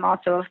am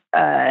also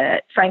a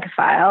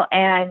Francophile,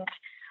 and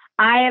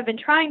I have been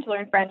trying to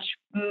learn French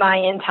my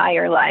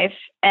entire life,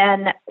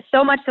 and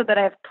so much so that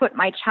I've put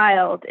my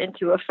child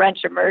into a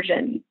French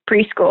immersion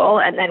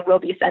preschool, and then we'll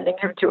be sending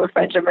him to a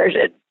French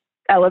immersion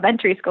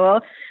elementary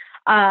school.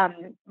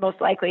 Most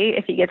likely,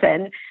 if he gets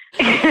in.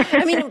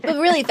 I mean, but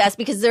really fast,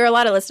 because there are a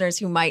lot of listeners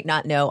who might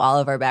not know all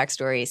of our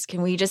backstories.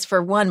 Can we just,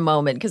 for one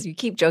moment, because you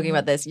keep joking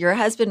about this, your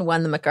husband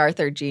won the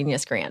MacArthur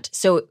Genius Grant.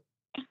 So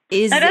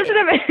is that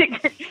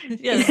doesn't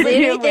is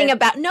anything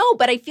about no,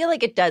 but I feel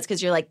like it does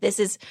because you're like, this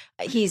is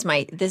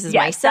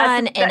my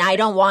son, and I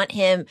don't want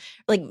him.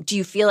 Like, do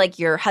you feel like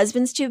your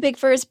husband's too big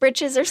for his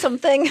britches or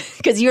something?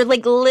 Because you're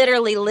like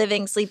literally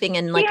living, sleeping,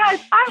 and like I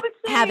would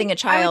say, having a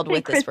child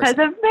with Chris this person.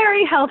 has a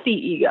very healthy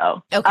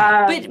ego.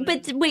 Okay,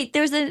 but wait,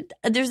 there's a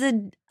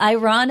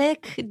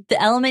ironic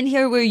element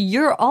here where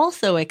you're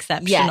also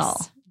exceptional.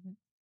 Yes.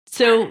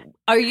 So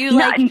are you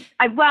like?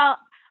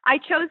 I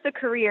chose the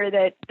career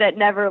that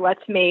never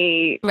lets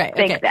me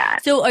think that.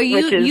 So are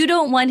you? You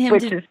don't want him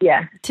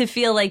to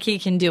feel like he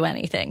can do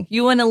anything.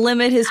 You want to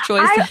limit his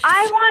choices.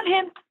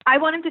 I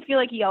want him to feel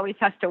like he always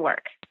has to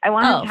work. I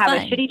want him to have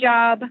a shitty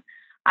job.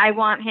 I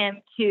want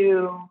him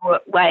to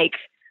like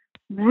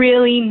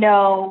really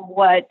know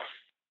what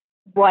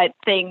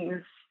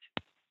things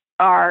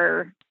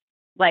are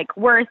like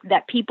worth,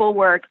 that people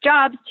work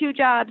jobs, 2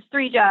 jobs,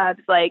 3 jobs,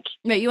 like.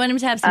 Right, you want him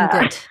to have some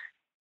grit.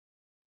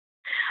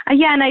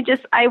 Yeah, and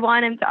I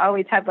want him to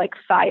always have like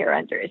fire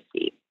under his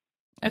feet.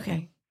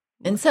 Okay.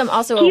 And some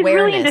also he's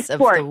awareness really into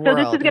sports, of the world.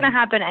 so this is going to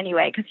happen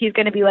anyway because he's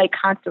going to be like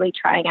constantly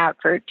trying out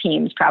for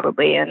teams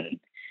probably and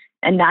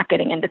not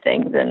getting into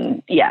things.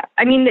 And yeah,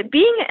 I mean,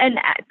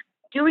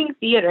 doing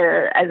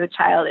theater as a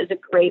child is a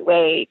great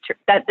way to.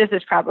 That this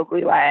is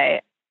probably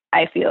why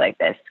I feel like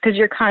this because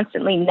you're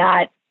constantly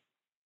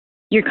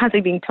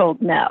being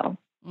told no.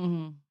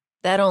 Mm-hmm.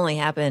 That only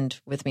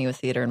happened with me with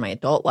theater in my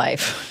adult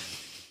life.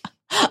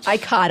 I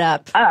caught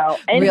up. Oh,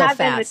 it real happened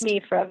fast. with me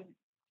from.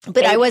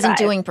 But I wasn't 5.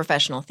 doing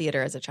professional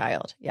theater as a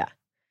child. Yeah.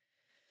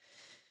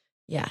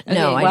 Yeah. Okay,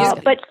 No,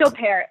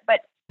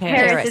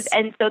 Paris is,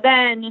 and so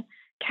then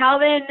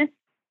Calvin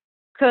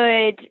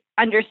could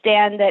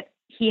understand that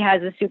he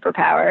has a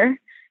superpower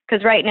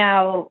because right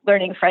now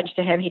learning French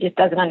to him, he just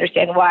doesn't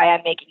understand why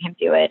I'm making him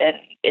do it. And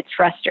it's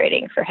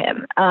frustrating for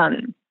him.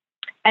 And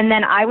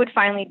then I would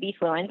finally be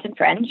fluent in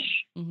French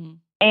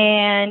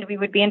and we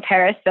would be in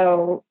Paris.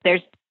 So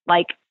there's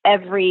like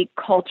every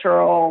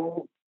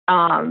cultural,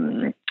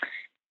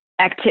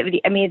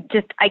 activity. I mean,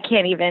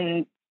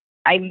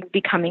 I'm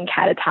becoming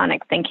catatonic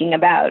thinking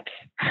about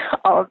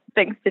all the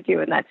things to do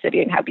in that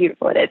city and how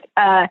beautiful it is.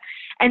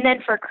 And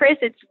then for Chris,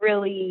 it's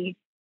really,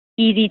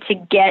 easy to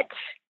get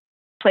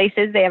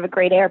places. They have a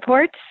great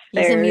airport.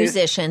 He's a There's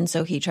musician,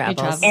 so he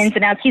travels. ins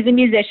and outs. He's a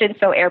musician,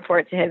 so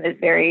airport to him is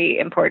very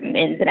important,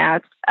 ins and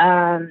outs.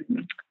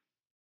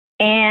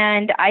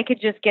 And I could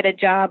just get a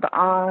job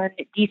on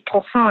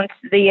 10%,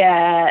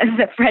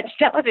 the French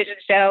television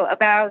show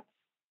about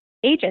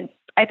agents.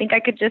 I think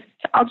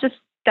I'll just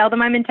tell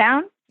them I'm in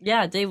town.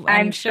 Yeah,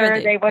 I'm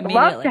sure they would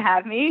love to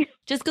have me.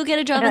 Just go get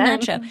a job on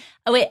that show.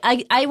 Oh, wait,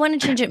 I want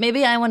to change it.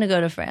 Maybe I want to go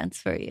to France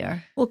for a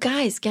year. Well,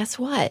 guys, guess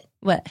what?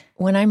 What?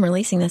 When I'm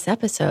releasing this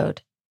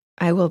episode,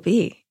 I will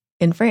be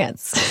in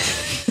France.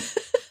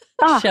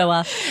 Show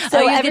off. So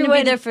are you going to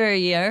be there for a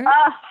year?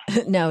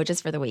 No,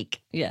 just for the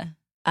week. Yeah.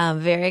 I'm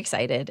very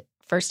excited.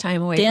 First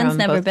time away Dan's from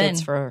never both been.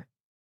 kids for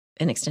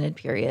an extended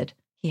period.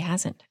 He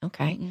hasn't.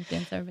 Okay.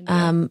 Dan's never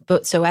been.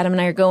 But so Adam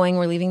and I are going.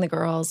 We're leaving the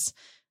girls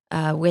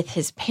with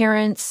his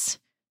parents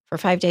for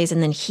 5 days,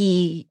 and then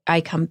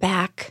I come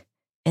back,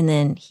 and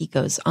then he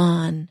goes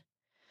on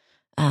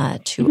to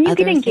Didn't you other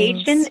get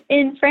engaged things.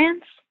 in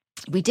France?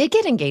 We did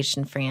get engaged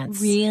in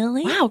France.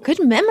 Really? Wow,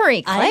 good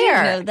memory, Claire.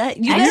 I didn't know that.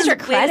 You Extra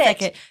guys, credit. Wait a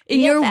second. In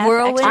We your have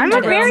whirlwind extra I'm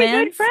a credit. very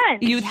romance, good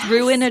friend. you Yes.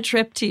 threw in a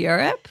trip to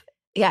Europe?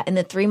 Yeah, in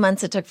the 3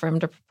 months it took for him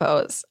to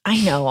propose.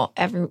 I know.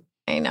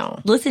 I know.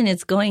 Listen,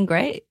 it's going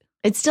great.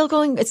 It's still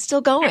going. It's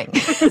still going.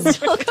 It's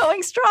still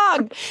going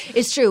strong.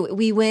 It's true.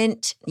 We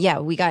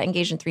got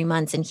engaged in 3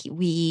 months, and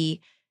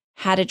we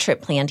had a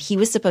trip planned. He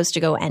was supposed to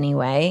go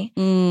anyway,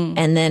 and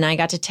then I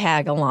got to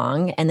tag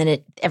along, and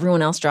then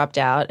everyone else dropped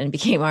out and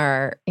became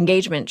our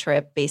engagement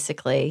trip,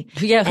 basically.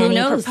 Yeah, who and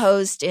knows? He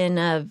proposed in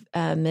a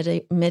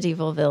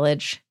medieval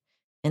village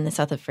in the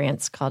south of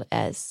France called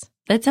Ez.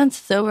 That sounds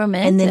so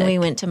romantic. And then we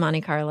went to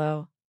Monte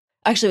Carlo.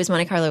 Actually, it was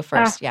Monte Carlo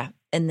first, yeah,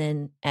 and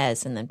then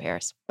Ez, and then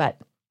Paris. But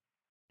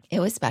it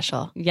was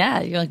special.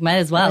 Yeah, you're like, might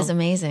as well. It was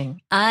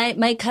amazing.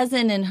 My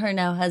cousin and her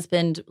now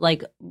husband,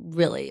 like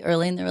really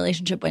early in the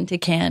relationship, went to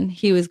Cannes.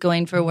 He was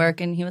going for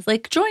work, and he was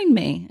like, join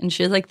me. And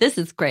she was like, this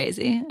is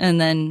crazy. And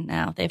then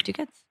now they have 2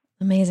 kids.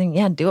 Amazing.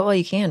 Yeah, do it while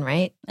you can,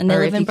 right? And they Or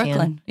live if in you can.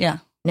 Brooklyn. Yeah.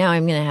 Now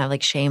I'm going to have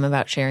like shame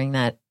about sharing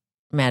that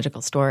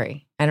magical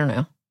story. I don't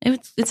know.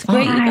 It's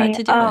great you got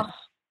to do it.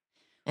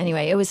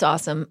 Anyway, it was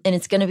awesome. And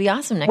it's going to be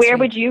awesome next Where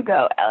week. would you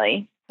go,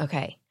 Ellie?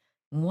 Okay.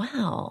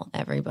 Well,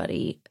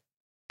 everybody,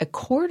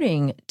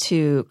 according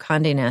to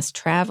Condé Nast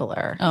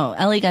Traveler, Oh,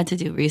 Ellie got to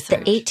do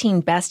research. the 18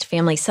 best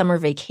family summer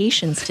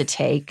vacations to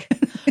take,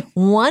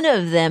 one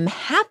of them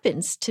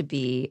happens to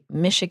be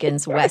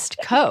Michigan's West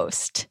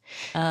Coast.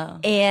 Oh.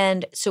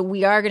 And so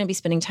we are going to be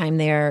spending time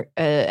there.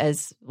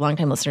 As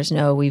longtime listeners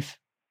know,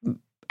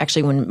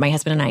 actually, when my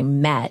husband and I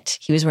met,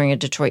 he was wearing a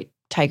Detroit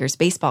Tigers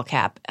baseball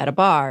cap at a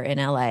bar in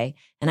LA.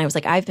 And I was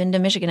like, I've been to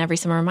Michigan every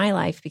summer of my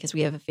life because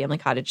we have a family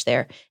cottage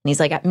there. And he's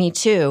like, me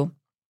too.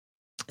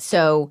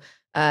 So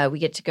we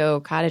get to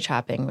go cottage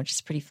hopping, which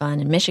is pretty fun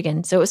in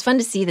Michigan. So it was fun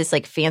to see this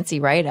like fancy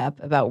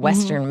write-up about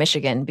Western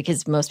Michigan,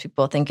 because most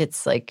people think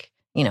it's like,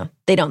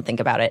 they don't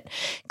think about it.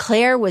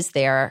 Claire was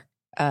there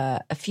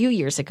a few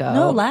years ago.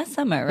 No, last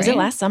summer, right? Was it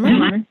last summer?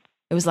 Mhm.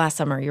 It was last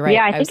summer. You're right.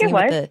 Yeah, I think it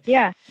was.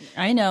 Yeah.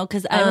 I know,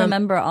 because I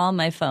remember all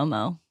my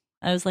FOMO.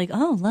 I was like,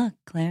 oh, look,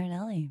 Claire and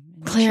Ellie.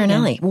 in Claire and Michigan.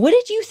 Ellie. What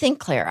did you think,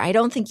 Claire? I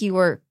don't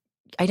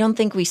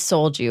think we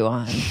sold you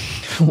on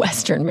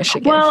Western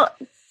Michigan. Well,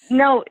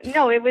 no,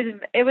 it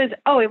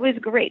was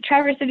great.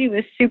 Traverse City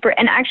was super.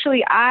 And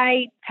actually,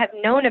 I have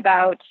known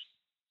about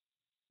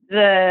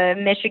the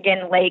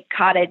Michigan Lake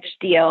Cottage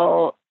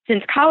deal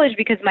since college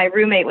because my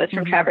roommate was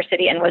from Traverse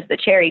City and was the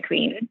Cherry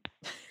Queen.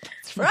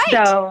 That's right.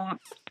 So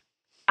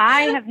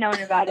I have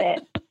known about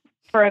it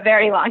for a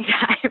very long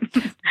time.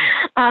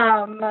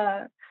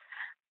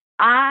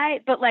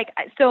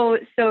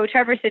 So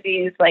Traverse City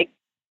is like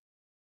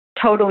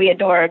totally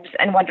adorbs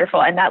and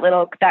wonderful. And that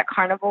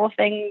carnival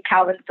thing,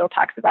 Calvin still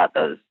talks about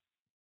those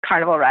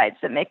carnival rides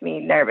that make me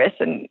nervous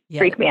and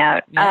freak me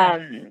out. Yeah.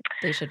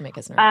 They should make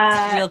us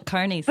nervous. Real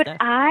carny But stuff.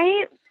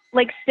 I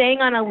like staying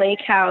on a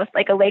lake house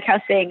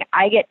thing.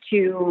 I get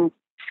too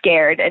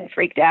scared and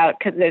freaked out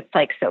because it's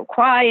like so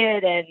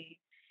quiet and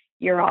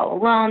you're all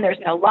alone. There's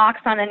no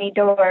locks on any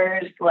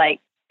doors. Like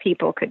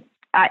people could.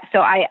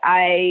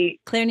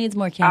 Claire needs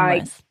more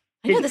cameras.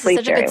 I know this is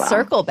such a good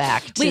circle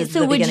back to Wait, the so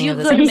would beginning you of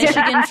go this to episode.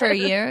 Michigan for a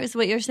year? Is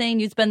what you're saying?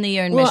 You'd spend the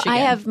year in Well, Michigan. I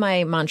have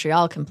my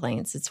Montreal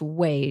complaints. It's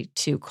way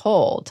too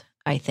cold,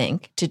 I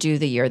think, to do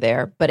the year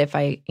there. But if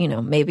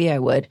maybe I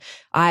would.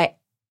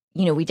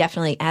 We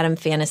definitely, Adam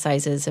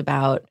fantasizes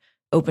about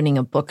opening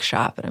a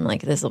bookshop. And I'm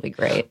like, this will be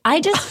great. I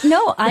just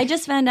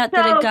found out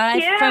that So a guy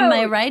cute. from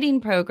my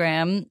writing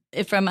program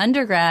from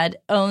undergrad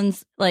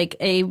owns like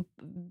a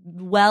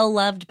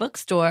well-loved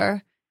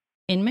bookstore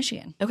in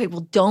Michigan. Okay,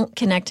 well, don't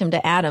connect him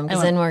to Adam because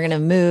I won't. then we're going to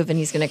move and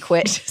he's going to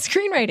quit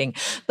screenwriting.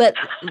 But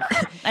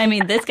I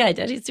mean, this guy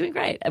did. He's doing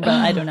great. But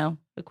I don't know,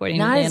 according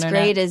to not the as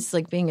internet. great as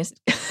like being a.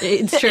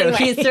 It's true. Anyway,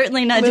 He's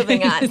certainly not moving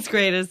doing on. as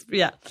great as,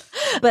 yeah.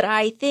 But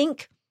I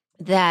think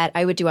that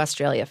I would do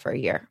Australia for a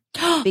year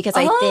because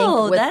I Oh,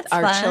 think with that's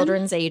our fun.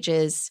 children's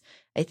ages,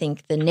 I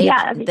think the Yeah,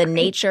 that'd be the great.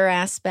 nature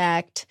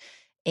aspect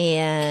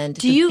and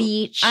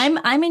beach.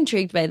 I'm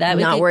intrigued by that.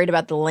 Not worried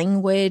about the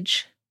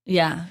language.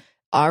 Yeah.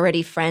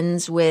 Already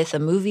friends with a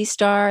movie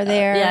star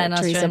there,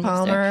 Teresa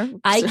Palmer.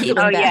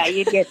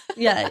 You'd get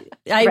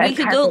we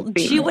could go.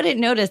 She wouldn't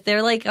notice.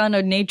 They're like on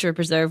a nature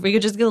preserve. We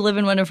could just go live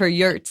in one of her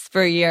yurts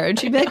for a year, and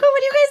she'd be like, "Oh,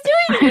 what are you guys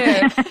doing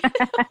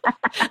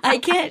here?" I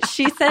can't.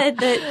 She said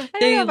that I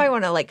don't know if I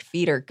want to like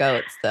feed her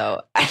goats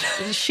though.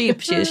 Sheep.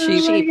 She has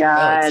sheep.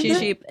 She's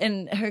sheep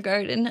in her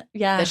garden.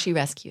 Yeah, that she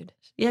rescued.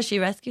 Yeah, she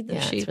rescued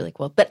the sheep. It's really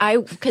cool. But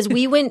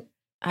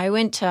I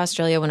went to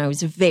Australia when I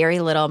was very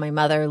little. My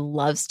mother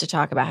loves to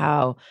talk about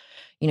how,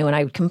 when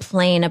I would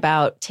complain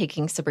about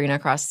taking Sabrina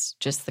across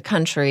just the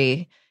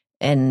country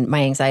and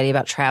my anxiety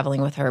about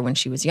traveling with her when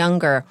she was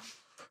younger,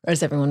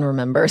 as everyone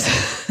remembers.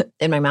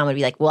 And my mom would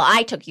be like, well,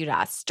 I took you to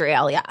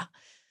Australia.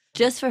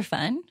 Just for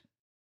fun?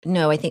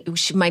 No, I think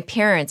my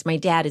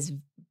dad is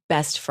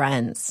best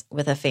friends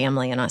with a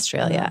family in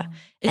Australia. Oh,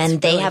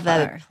 and they have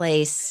a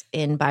place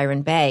in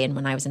Byron Bay. And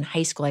when I was in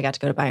high school, I got to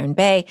go to Byron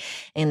Bay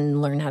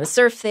and learn how to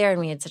surf there.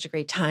 And we had such a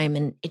great time.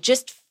 And it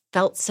just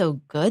felt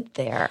so good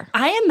there.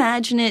 I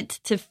imagine it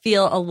to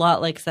feel a lot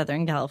like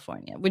Southern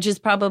California, which is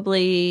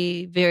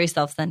probably very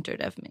self-centered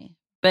of me.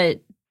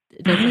 But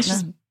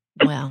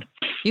well,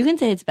 you can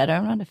say it's better.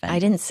 I'm not offended. I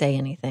didn't say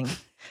anything.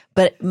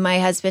 But my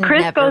husband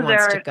Chris never goes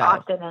wants there to go.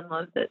 Often and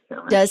loves it so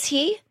much. Does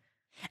he?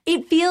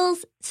 It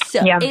feels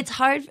so. Yeah. It's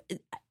hard.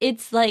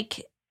 It's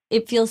like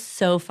it feels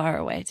so far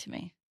away to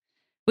me,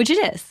 which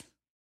it is.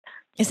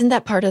 Isn't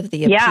that part of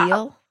the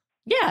appeal?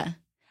 Yeah.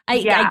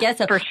 I guess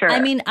so. For sure. I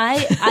mean,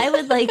 I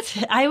would like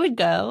to. I would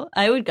go.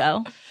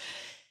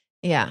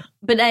 Yeah,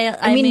 but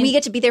I mean, we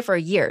get to be there for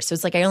a year, so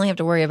it's like I only have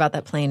to worry about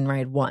that plane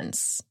ride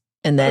once,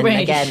 and then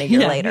again a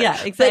year later.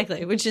 Yeah,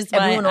 exactly. Which is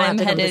why I'm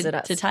headed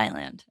to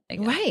Thailand.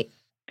 Right.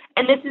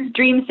 And this is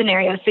dream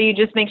scenario. So you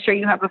just make sure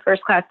you have a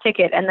first class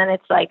ticket, and then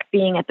it's like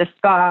being at the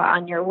spa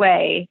on your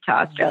way to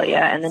Australia,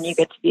 and then you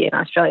get to be in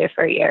Australia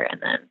for a year, and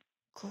then.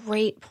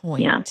 Great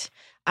point. Yeah.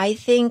 I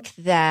think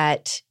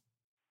that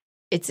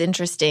it's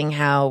interesting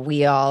how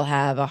we all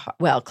have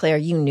Claire,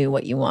 you knew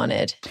what you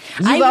wanted.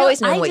 You've always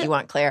known what you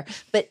want, Claire.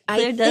 But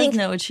Claire does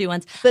know what she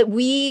wants. But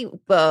we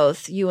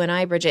both, you and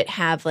I, Bridget,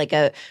 have like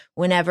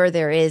whenever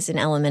there is an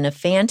element of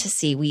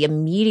fantasy, we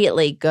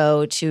immediately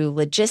go to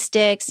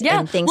logistics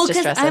and things to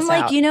stress us out. I'm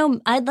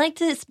like, I'd like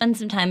to spend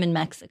some time in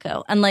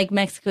Mexico. And like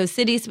Mexico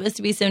City is supposed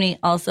to be so neat,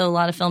 also a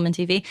lot of film and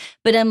TV.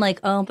 But I'm like,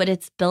 but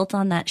it's built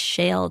on that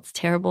shale. It's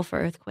terrible for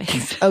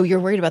earthquakes. Oh, you're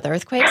worried about the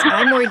earthquakes?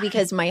 I'm worried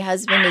because my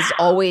husband is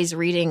always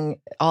reading,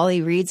 all he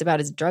reads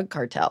about is drug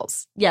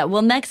cartels. Yeah,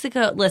 well,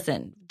 Mexico,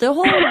 listen, the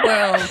whole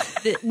world,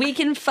 we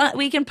can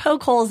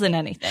poke holes in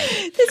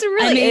anything. This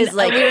really is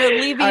like we're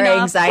leaving our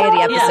anxiety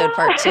episode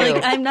part 2.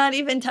 Like, I'm not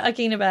even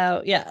talking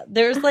about,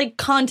 there's like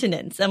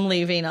continents I'm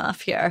leaving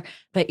off here.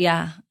 But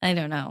I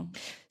don't know.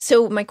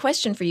 So my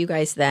question for you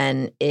guys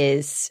then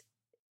is,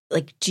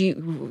 like, do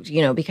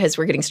you, because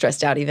we're getting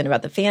stressed out even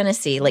about the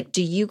fantasy, like,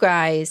 do you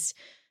guys...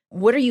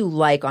 What are you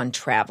like on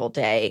travel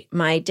day?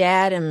 My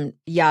dad and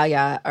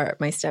Yaya, or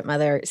my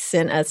stepmother,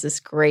 sent us this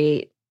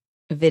great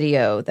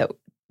video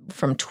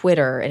from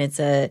Twitter, and it's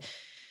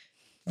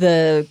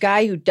the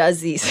guy who does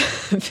these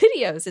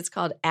videos. It's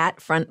called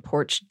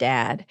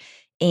 @FrontPorchDad,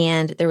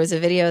 and there was a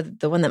video.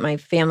 The one that my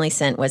family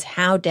sent was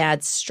how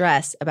dads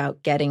stress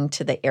about getting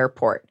to the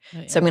airport.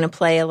 Oh, yeah. So I'm going to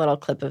play a little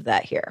clip of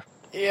that here.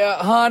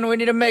 Yeah, hon, we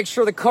need to make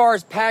sure the car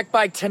is packed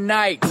by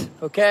tonight,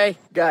 okay?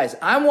 Guys,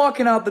 I'm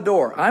walking out the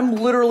door. I'm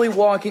literally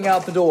walking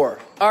out the door.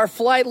 Our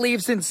flight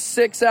leaves in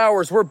 6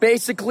 hours. We're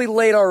basically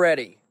late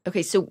already.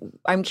 Okay, so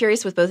I'm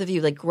curious with both of you,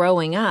 like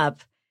growing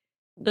up,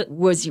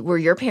 were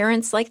your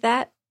parents like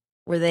that?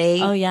 Were they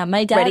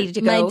my dad, ready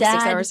to go 6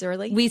 hours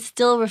early? We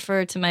still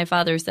refer to my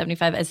father, who's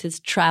 75, as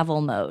his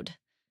travel mode.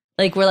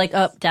 Like, we're like,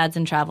 dad's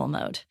in travel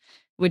mode,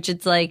 which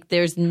it's like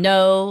there's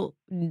no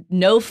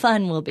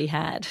fun will be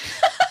had.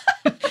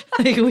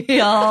 Like, we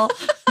all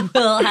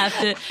will have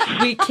to.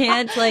 We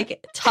can't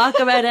like talk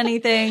about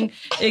anything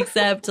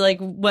except like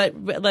what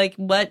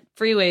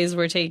freeways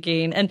we're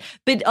taking.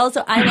 But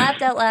also, I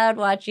laughed out loud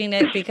watching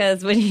it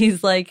because when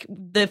he's like,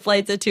 the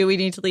flight's at 2, we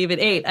need to leave at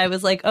 8. I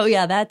was like, oh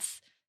yeah,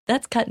 that's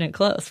cutting it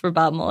close for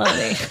Bob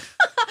Moloney.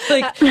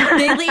 Like,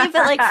 they leave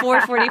at like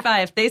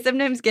 4:45. They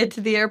sometimes get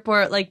to the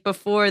airport like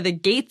before the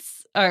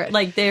gates are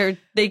like they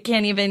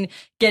can't even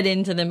get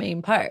into the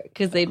main part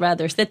because they'd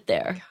rather sit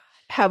there.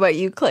 How about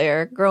you,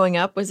 Claire? Growing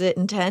up, was it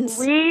intense?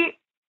 Because we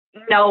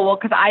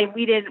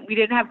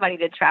didn't have money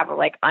to travel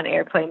like on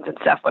airplanes and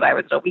stuff when I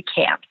was little. We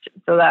camped,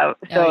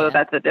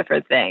 that's a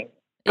different thing.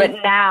 But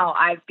now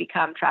I've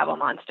become travel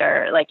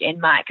monster, like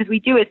because we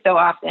do it so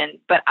often.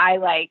 But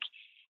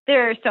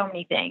there are so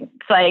many things.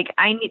 It's like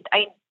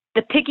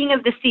the picking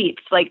of the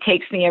seats like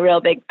takes me a real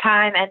big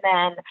time, and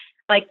then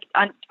like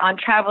on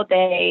travel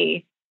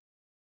day,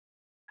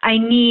 I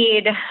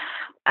need.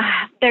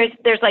 There's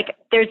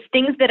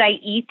things that I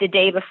eat the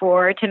day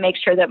before to make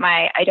sure that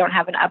I don't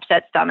have an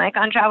upset stomach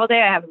on travel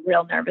day. I have a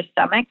real nervous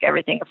stomach.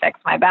 Everything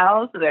affects my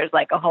bowels. So there's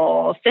like a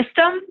whole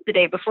system the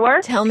day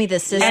before. Tell me the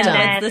system.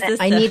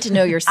 I need to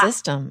know your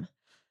system.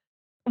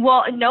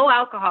 Well, no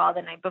alcohol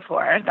the night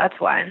before. That's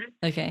one.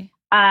 Okay.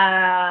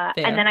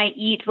 And then I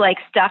eat like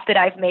stuff that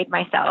I've made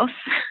myself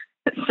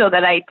so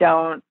that I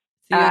don't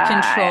So you're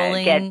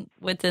controlling get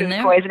what's in food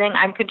there? poisoning.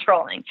 I'm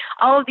controlling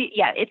all of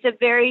it's a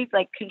very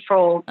like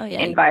controlled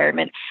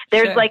environment.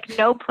 There's like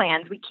no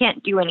plans. We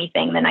can't do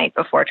anything the night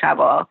before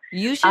travel.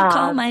 You should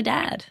call my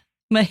dad.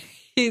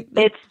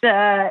 It's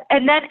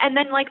and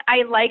then like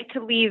I like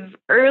to leave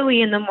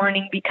early in the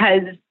morning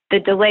because the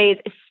delays,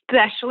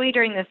 especially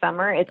during the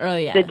summer,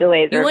 the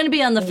delays you are want to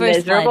be on the first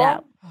miserable. flight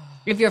out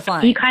if you're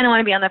flying. You kind of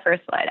want to be on the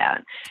first flight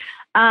out.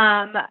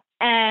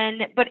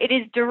 But it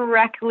is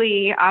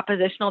directly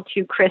oppositional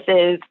to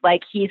Chris's,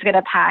 like he's going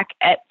to pack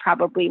at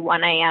probably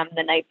 1 a.m.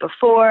 the night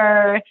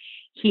before.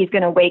 He's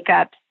going to wake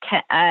up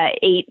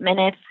 8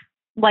 minutes.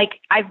 Like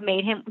I've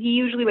made him, he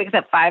usually wakes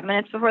up 5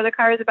 minutes before the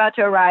car is about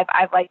to arrive.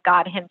 I've like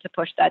got him to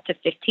push that to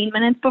 15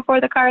 minutes before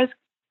the cars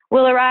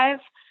will arrive.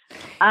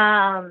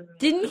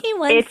 Didn't he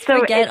once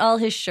forget all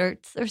his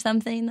shirts or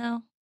something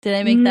though? Did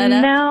I make that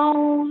up?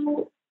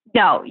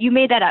 No, you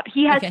made that up.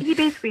 He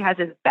basically has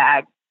his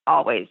bag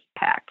always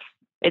packed.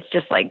 It's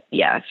just like,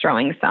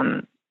 throwing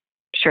some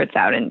shirts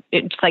out and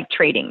it's like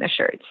trading the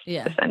shirts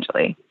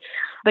essentially.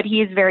 But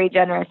he is very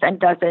generous and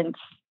doesn't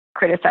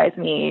criticize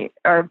me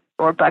or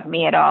bug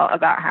me at all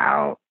about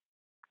how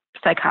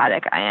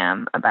psychotic I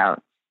am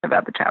about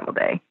the travel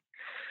day.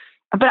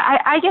 But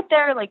I get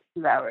there like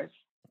 2 hours.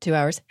 2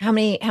 hours. How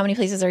many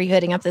places are you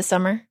hitting up this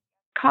summer?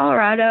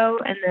 Colorado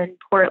and then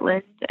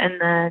Portland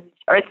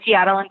or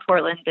Seattle and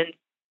Portland and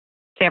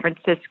San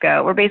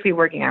Francisco. We're basically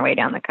working our way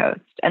down the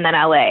coast, and then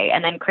LA,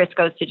 and then Chris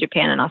goes to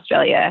Japan and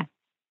Australia,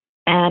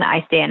 and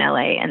I stay in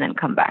LA and then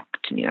come back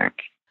to New York.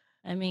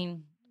 I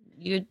mean,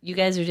 you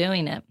guys are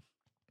doing it.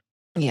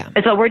 Yeah.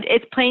 So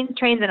it's planes,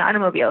 trains, and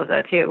automobiles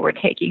though too. We're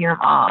taking them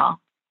all.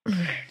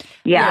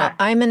 Yeah.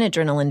 I'm an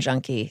adrenaline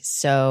junkie,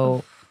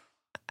 so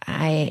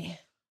Adam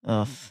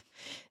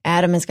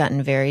has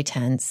gotten very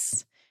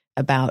tense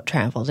about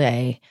travel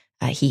day.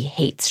 He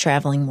hates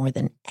traveling more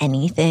than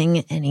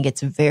anything, and he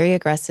gets very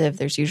aggressive.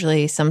 There's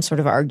usually some sort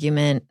of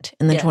argument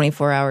in the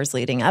 24 hours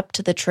leading up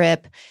to the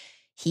trip.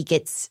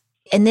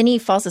 And then he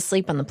falls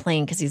asleep on the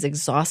plane because he's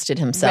exhausted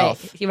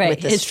himself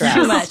with the stress.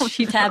 Too much.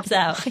 He taps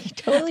out. He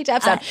totally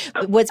taps out.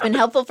 But what's been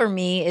helpful for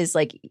me is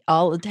like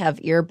I'll have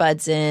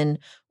earbuds in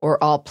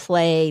or I'll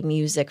play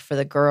music for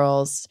the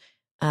girls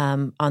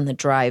on the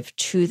drive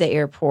to the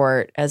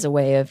airport as a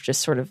way of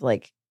just sort of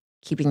like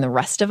keeping the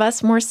rest of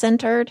us more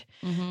centered.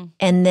 Mm-hmm.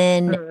 And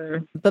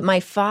then, but my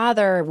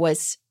father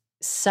was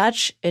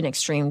such an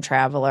extreme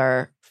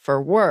traveler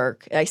for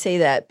work. I say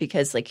that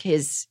because like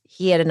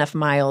he had enough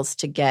miles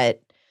to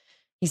get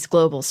these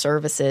global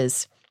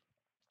services,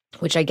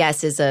 which I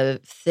guess is a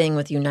thing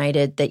with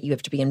United that you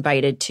have to be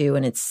invited to.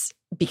 And it's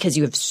because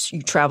you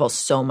travel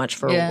so much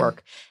for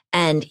work.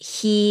 And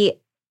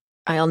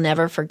I'll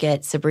never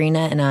forget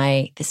Sabrina and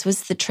I, this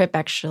was the trip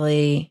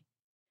actually.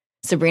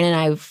 Sabrina and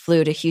I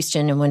flew to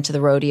Houston and went to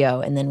the rodeo,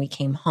 and then we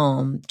came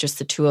home, just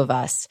the two of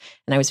us.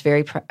 And I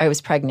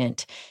was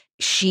pregnant.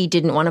 She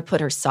didn't want to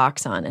put her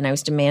socks on, and I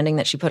was demanding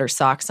that she put her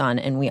socks on,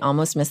 and we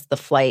almost missed the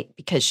flight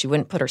because she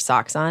wouldn't put her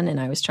socks on, and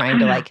I was trying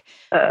to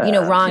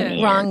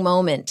wrong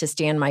moment to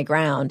stand my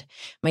ground.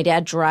 My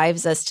dad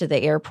drives us to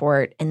the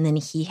airport, and then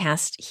he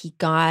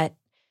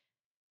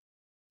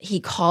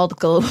called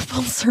Global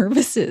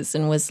Services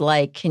and was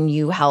like, "Can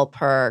you help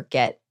her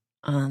get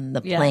on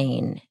the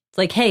plane?" It's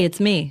like, "Hey,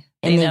 it's me."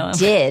 And they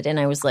did. And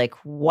I was like,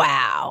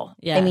 wow.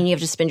 Yeah. I mean, you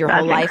have to spend your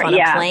whole life on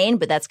a plane,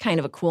 but that's kind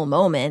of a cool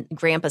moment.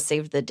 Grandpa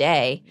saved the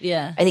day.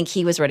 Yeah. I think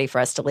he was ready for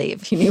us to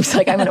leave. He was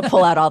like, I'm going to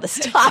pull out all the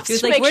stops. He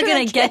was like, we're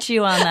going to get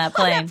you on that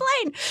plane.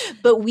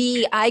 But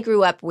I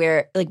grew up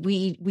where like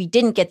we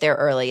didn't get there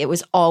early. It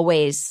was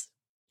always...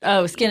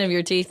 Oh, skin of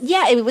your teeth.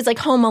 Yeah, it was like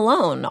Home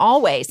Alone,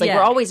 always. Like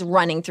we're always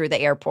running through the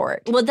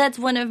airport. Well, that's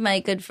one of my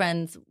good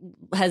friends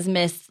has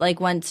missed, like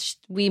once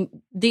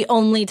the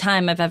only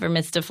time I've ever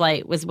missed a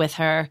flight was with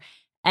her.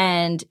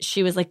 And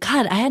she was like,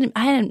 God, I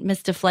hadn't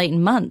missed a flight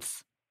in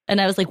months. And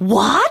I was like,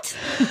 what?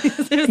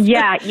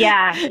 Yeah.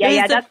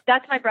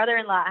 That's my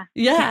brother-in-law.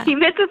 Yeah. He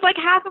misses like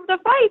half of the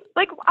flights.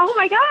 Like, oh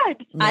my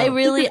God. No. I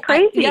really,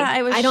 crazy.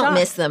 I don't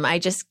miss them. I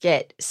just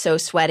get so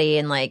sweaty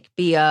and like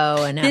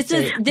BO and have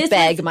to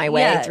beg my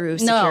way through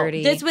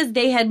security. No,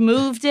 they had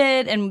moved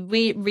it and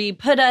we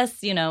put us,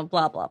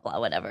 blah, blah, blah,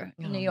 whatever,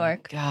 in New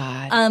York.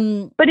 God.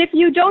 But if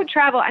you don't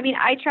travel, I mean,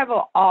 I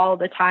travel all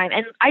the time.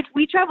 And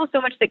we travel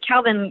so much that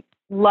Calvin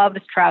loves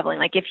traveling.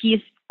 Like if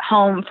he's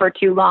home for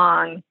too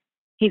long,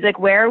 he's like,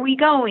 where are we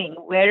going?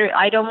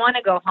 I don't want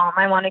to go home.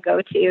 I want to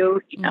go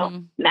to,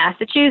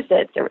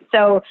 Massachusetts.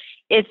 So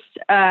it's,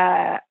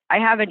 I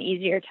have an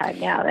easier time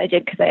now than I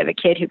did because I have a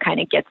kid who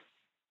kind of gets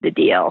the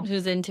deal.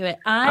 Who's into it.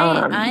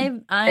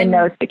 And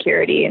knows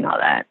security and all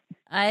that.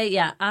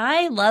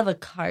 I love a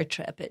car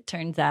trip, it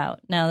turns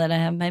out, now that I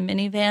have my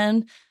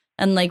minivan.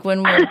 And like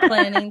when we're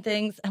planning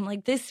things, I'm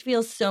like, this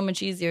feels so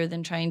much easier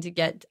than trying to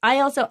get, I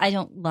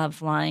don't love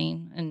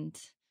flying and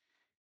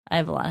I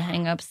have a lot of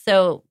hangups.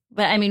 So,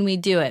 but I mean, we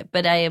do it.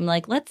 But I am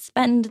like, let's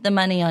spend the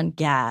money on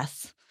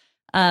gas.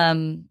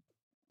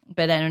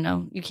 But I don't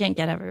know. You can't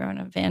get everyone in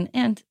a van.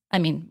 And I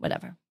mean,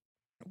 whatever.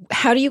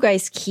 How do you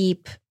guys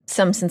keep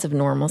some sense of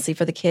normalcy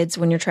for the kids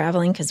when you're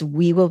traveling? Because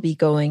we will be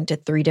going to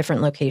 3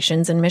 different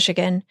locations in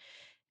Michigan.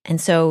 And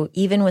so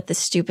even with the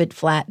stupid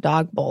flat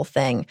dog bowl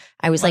thing,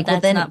 I was like, well,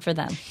 that's then not for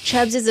them.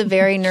 Chubbs is a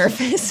very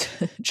nervous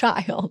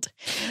child.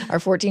 Our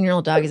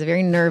 14-year-old dog is a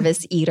very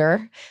nervous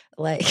eater,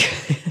 like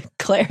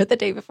Claire the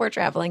day before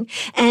traveling.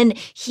 And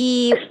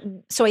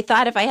so I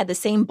thought if I had the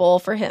same bowl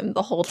for him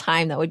the whole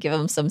time, that would give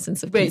him some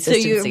sense of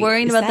consistency. So you're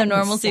worrying Is about the that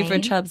normalcy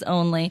insane? for Chubbs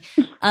only.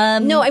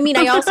 No, I mean,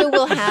 I also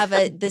will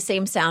have the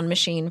same sound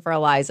machine for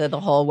Eliza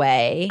the whole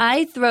way.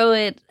 I throw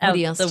it out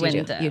What else the do you do?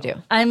 window. You do.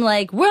 I'm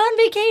like, we're on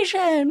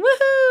vacation.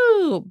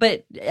 Woohoo!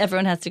 But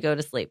everyone has to go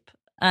to sleep.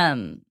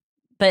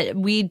 But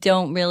we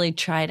don't really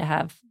try to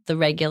have the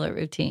regular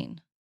routine.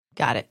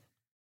 Got it.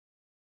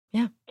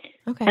 Yeah.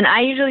 Okay. And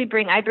I usually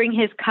bring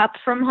his cup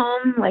from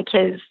home, like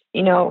his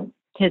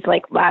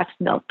like last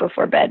milk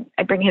before bed.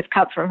 I bring his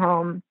cup from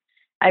home.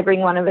 I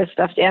bring one of his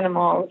stuffed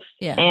animals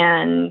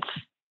and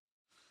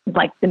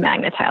like the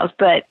magnet tiles.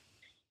 But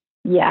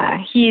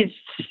yeah, he's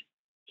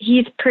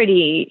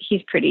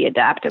pretty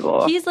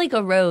adaptable. He's like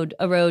a road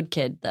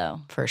kid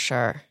though. For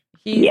sure.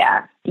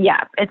 Yeah.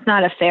 It's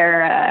not a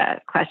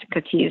fair question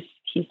because he's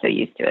so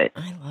used to it.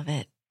 I love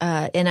it.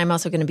 And I'm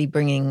also going to be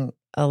bringing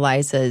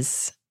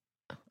Eliza's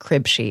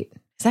crib sheet.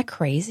 Is that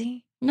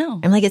crazy? No.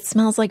 I'm like, it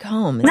smells like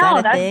home. Is No, that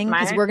a that's thing?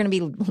 Because smart. we're going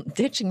to be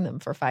ditching them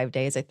for 5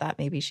 days. I thought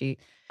maybe she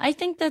I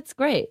think that's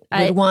great.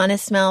 would want to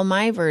smell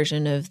my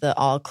version of the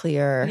all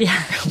clear,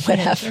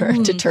 whatever,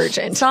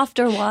 detergent.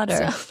 Softer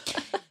water.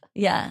 So-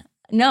 Yeah.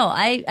 No,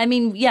 I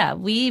mean, yeah,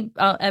 we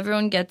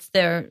everyone gets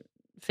their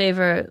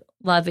favorite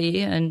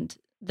lovey, and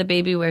the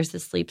baby wears the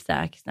sleep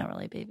sack. He's not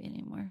really a baby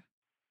anymore.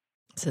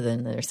 So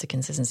then there's the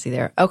consistency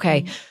there.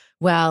 Okay.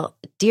 Well,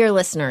 dear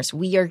listeners,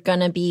 we are going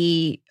to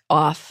be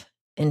off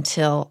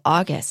until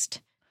August.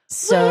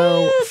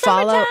 So Woo,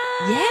 follow.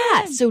 summertime!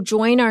 Yeah. So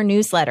join our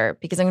newsletter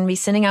because I'm going to be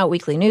sending out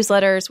weekly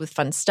newsletters with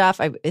fun stuff.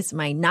 It's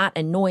my not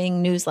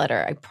annoying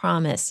newsletter, I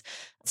promise.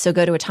 So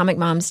go to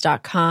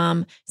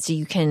atomicmoms.com so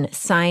you can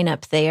sign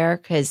up there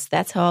because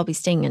that's how I'll be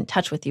staying in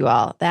touch with you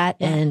all. That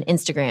and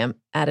Instagram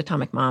at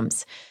Atomic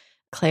Moms.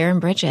 Claire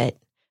and Bridget,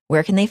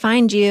 where can they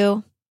find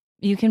you?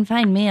 You can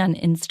find me on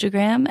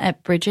Instagram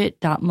at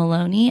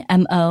bridget.moloney,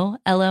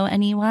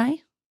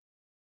 Moloney.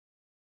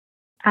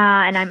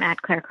 And I'm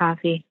at Claire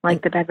Coffee,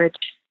 like the beverage.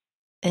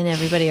 And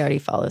everybody already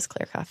follows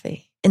Claire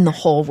Coffee in the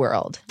whole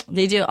world.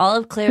 They do. All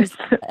of Claire's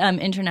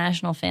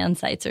international fan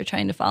sites are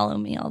trying to follow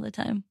me all the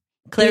time.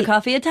 Claire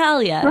Coffee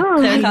Italia, Claire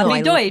I know,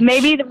 Coffee Deutsch.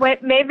 Maybe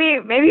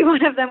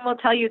one of them will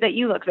tell you that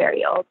you look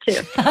very old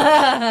too.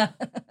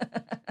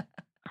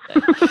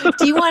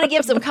 Do you want to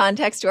give some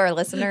context to our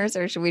listeners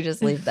or should we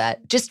just leave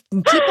that? Just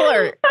people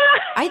are,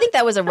 I think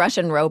that was a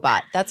Russian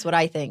robot. That's what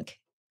I think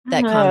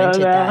that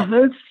commented that.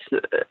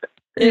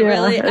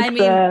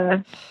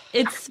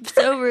 It's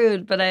so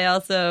rude, but I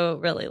also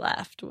really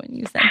laughed when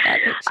you sent that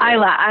picture.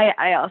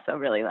 I also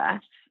really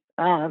laughed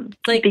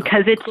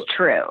because it's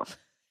true.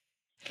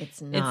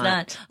 It's It's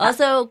not.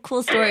 Also,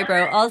 cool story,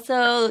 bro.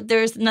 Also,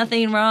 there's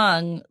nothing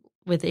wrong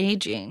with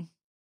aging.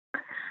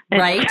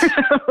 Right?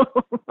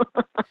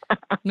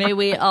 May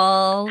we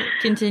all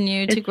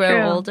continue to grow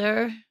true.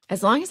 older.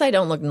 As long as I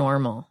don't look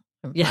normal.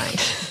 I'm Yeah. fine.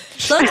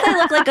 As long as I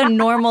look like a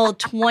normal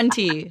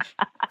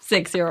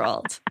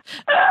 26-year-old.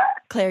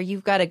 Claire,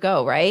 you've got to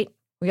go, right?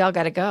 We all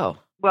got to go.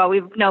 Well,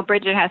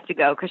 Bridget has to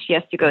go because she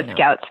has to go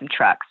scout some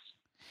trucks.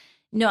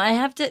 No, I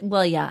have to.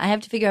 Well, yeah, I have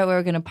to figure out where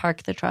we're going to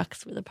park the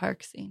trucks for the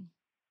park scene.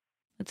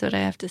 That's what I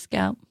have to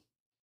scout.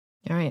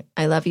 All right.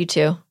 I love you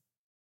too.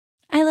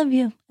 I love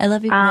you. I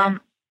love you. Claire.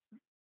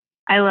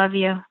 I love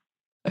you.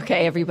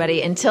 Okay,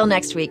 everybody. Until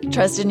next week,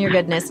 trust in your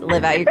goodness,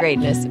 live out your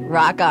greatness.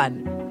 Rock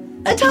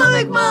on.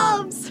 Atomic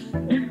Moms!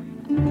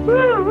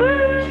 Woo,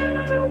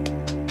 woo.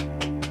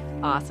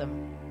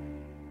 Awesome.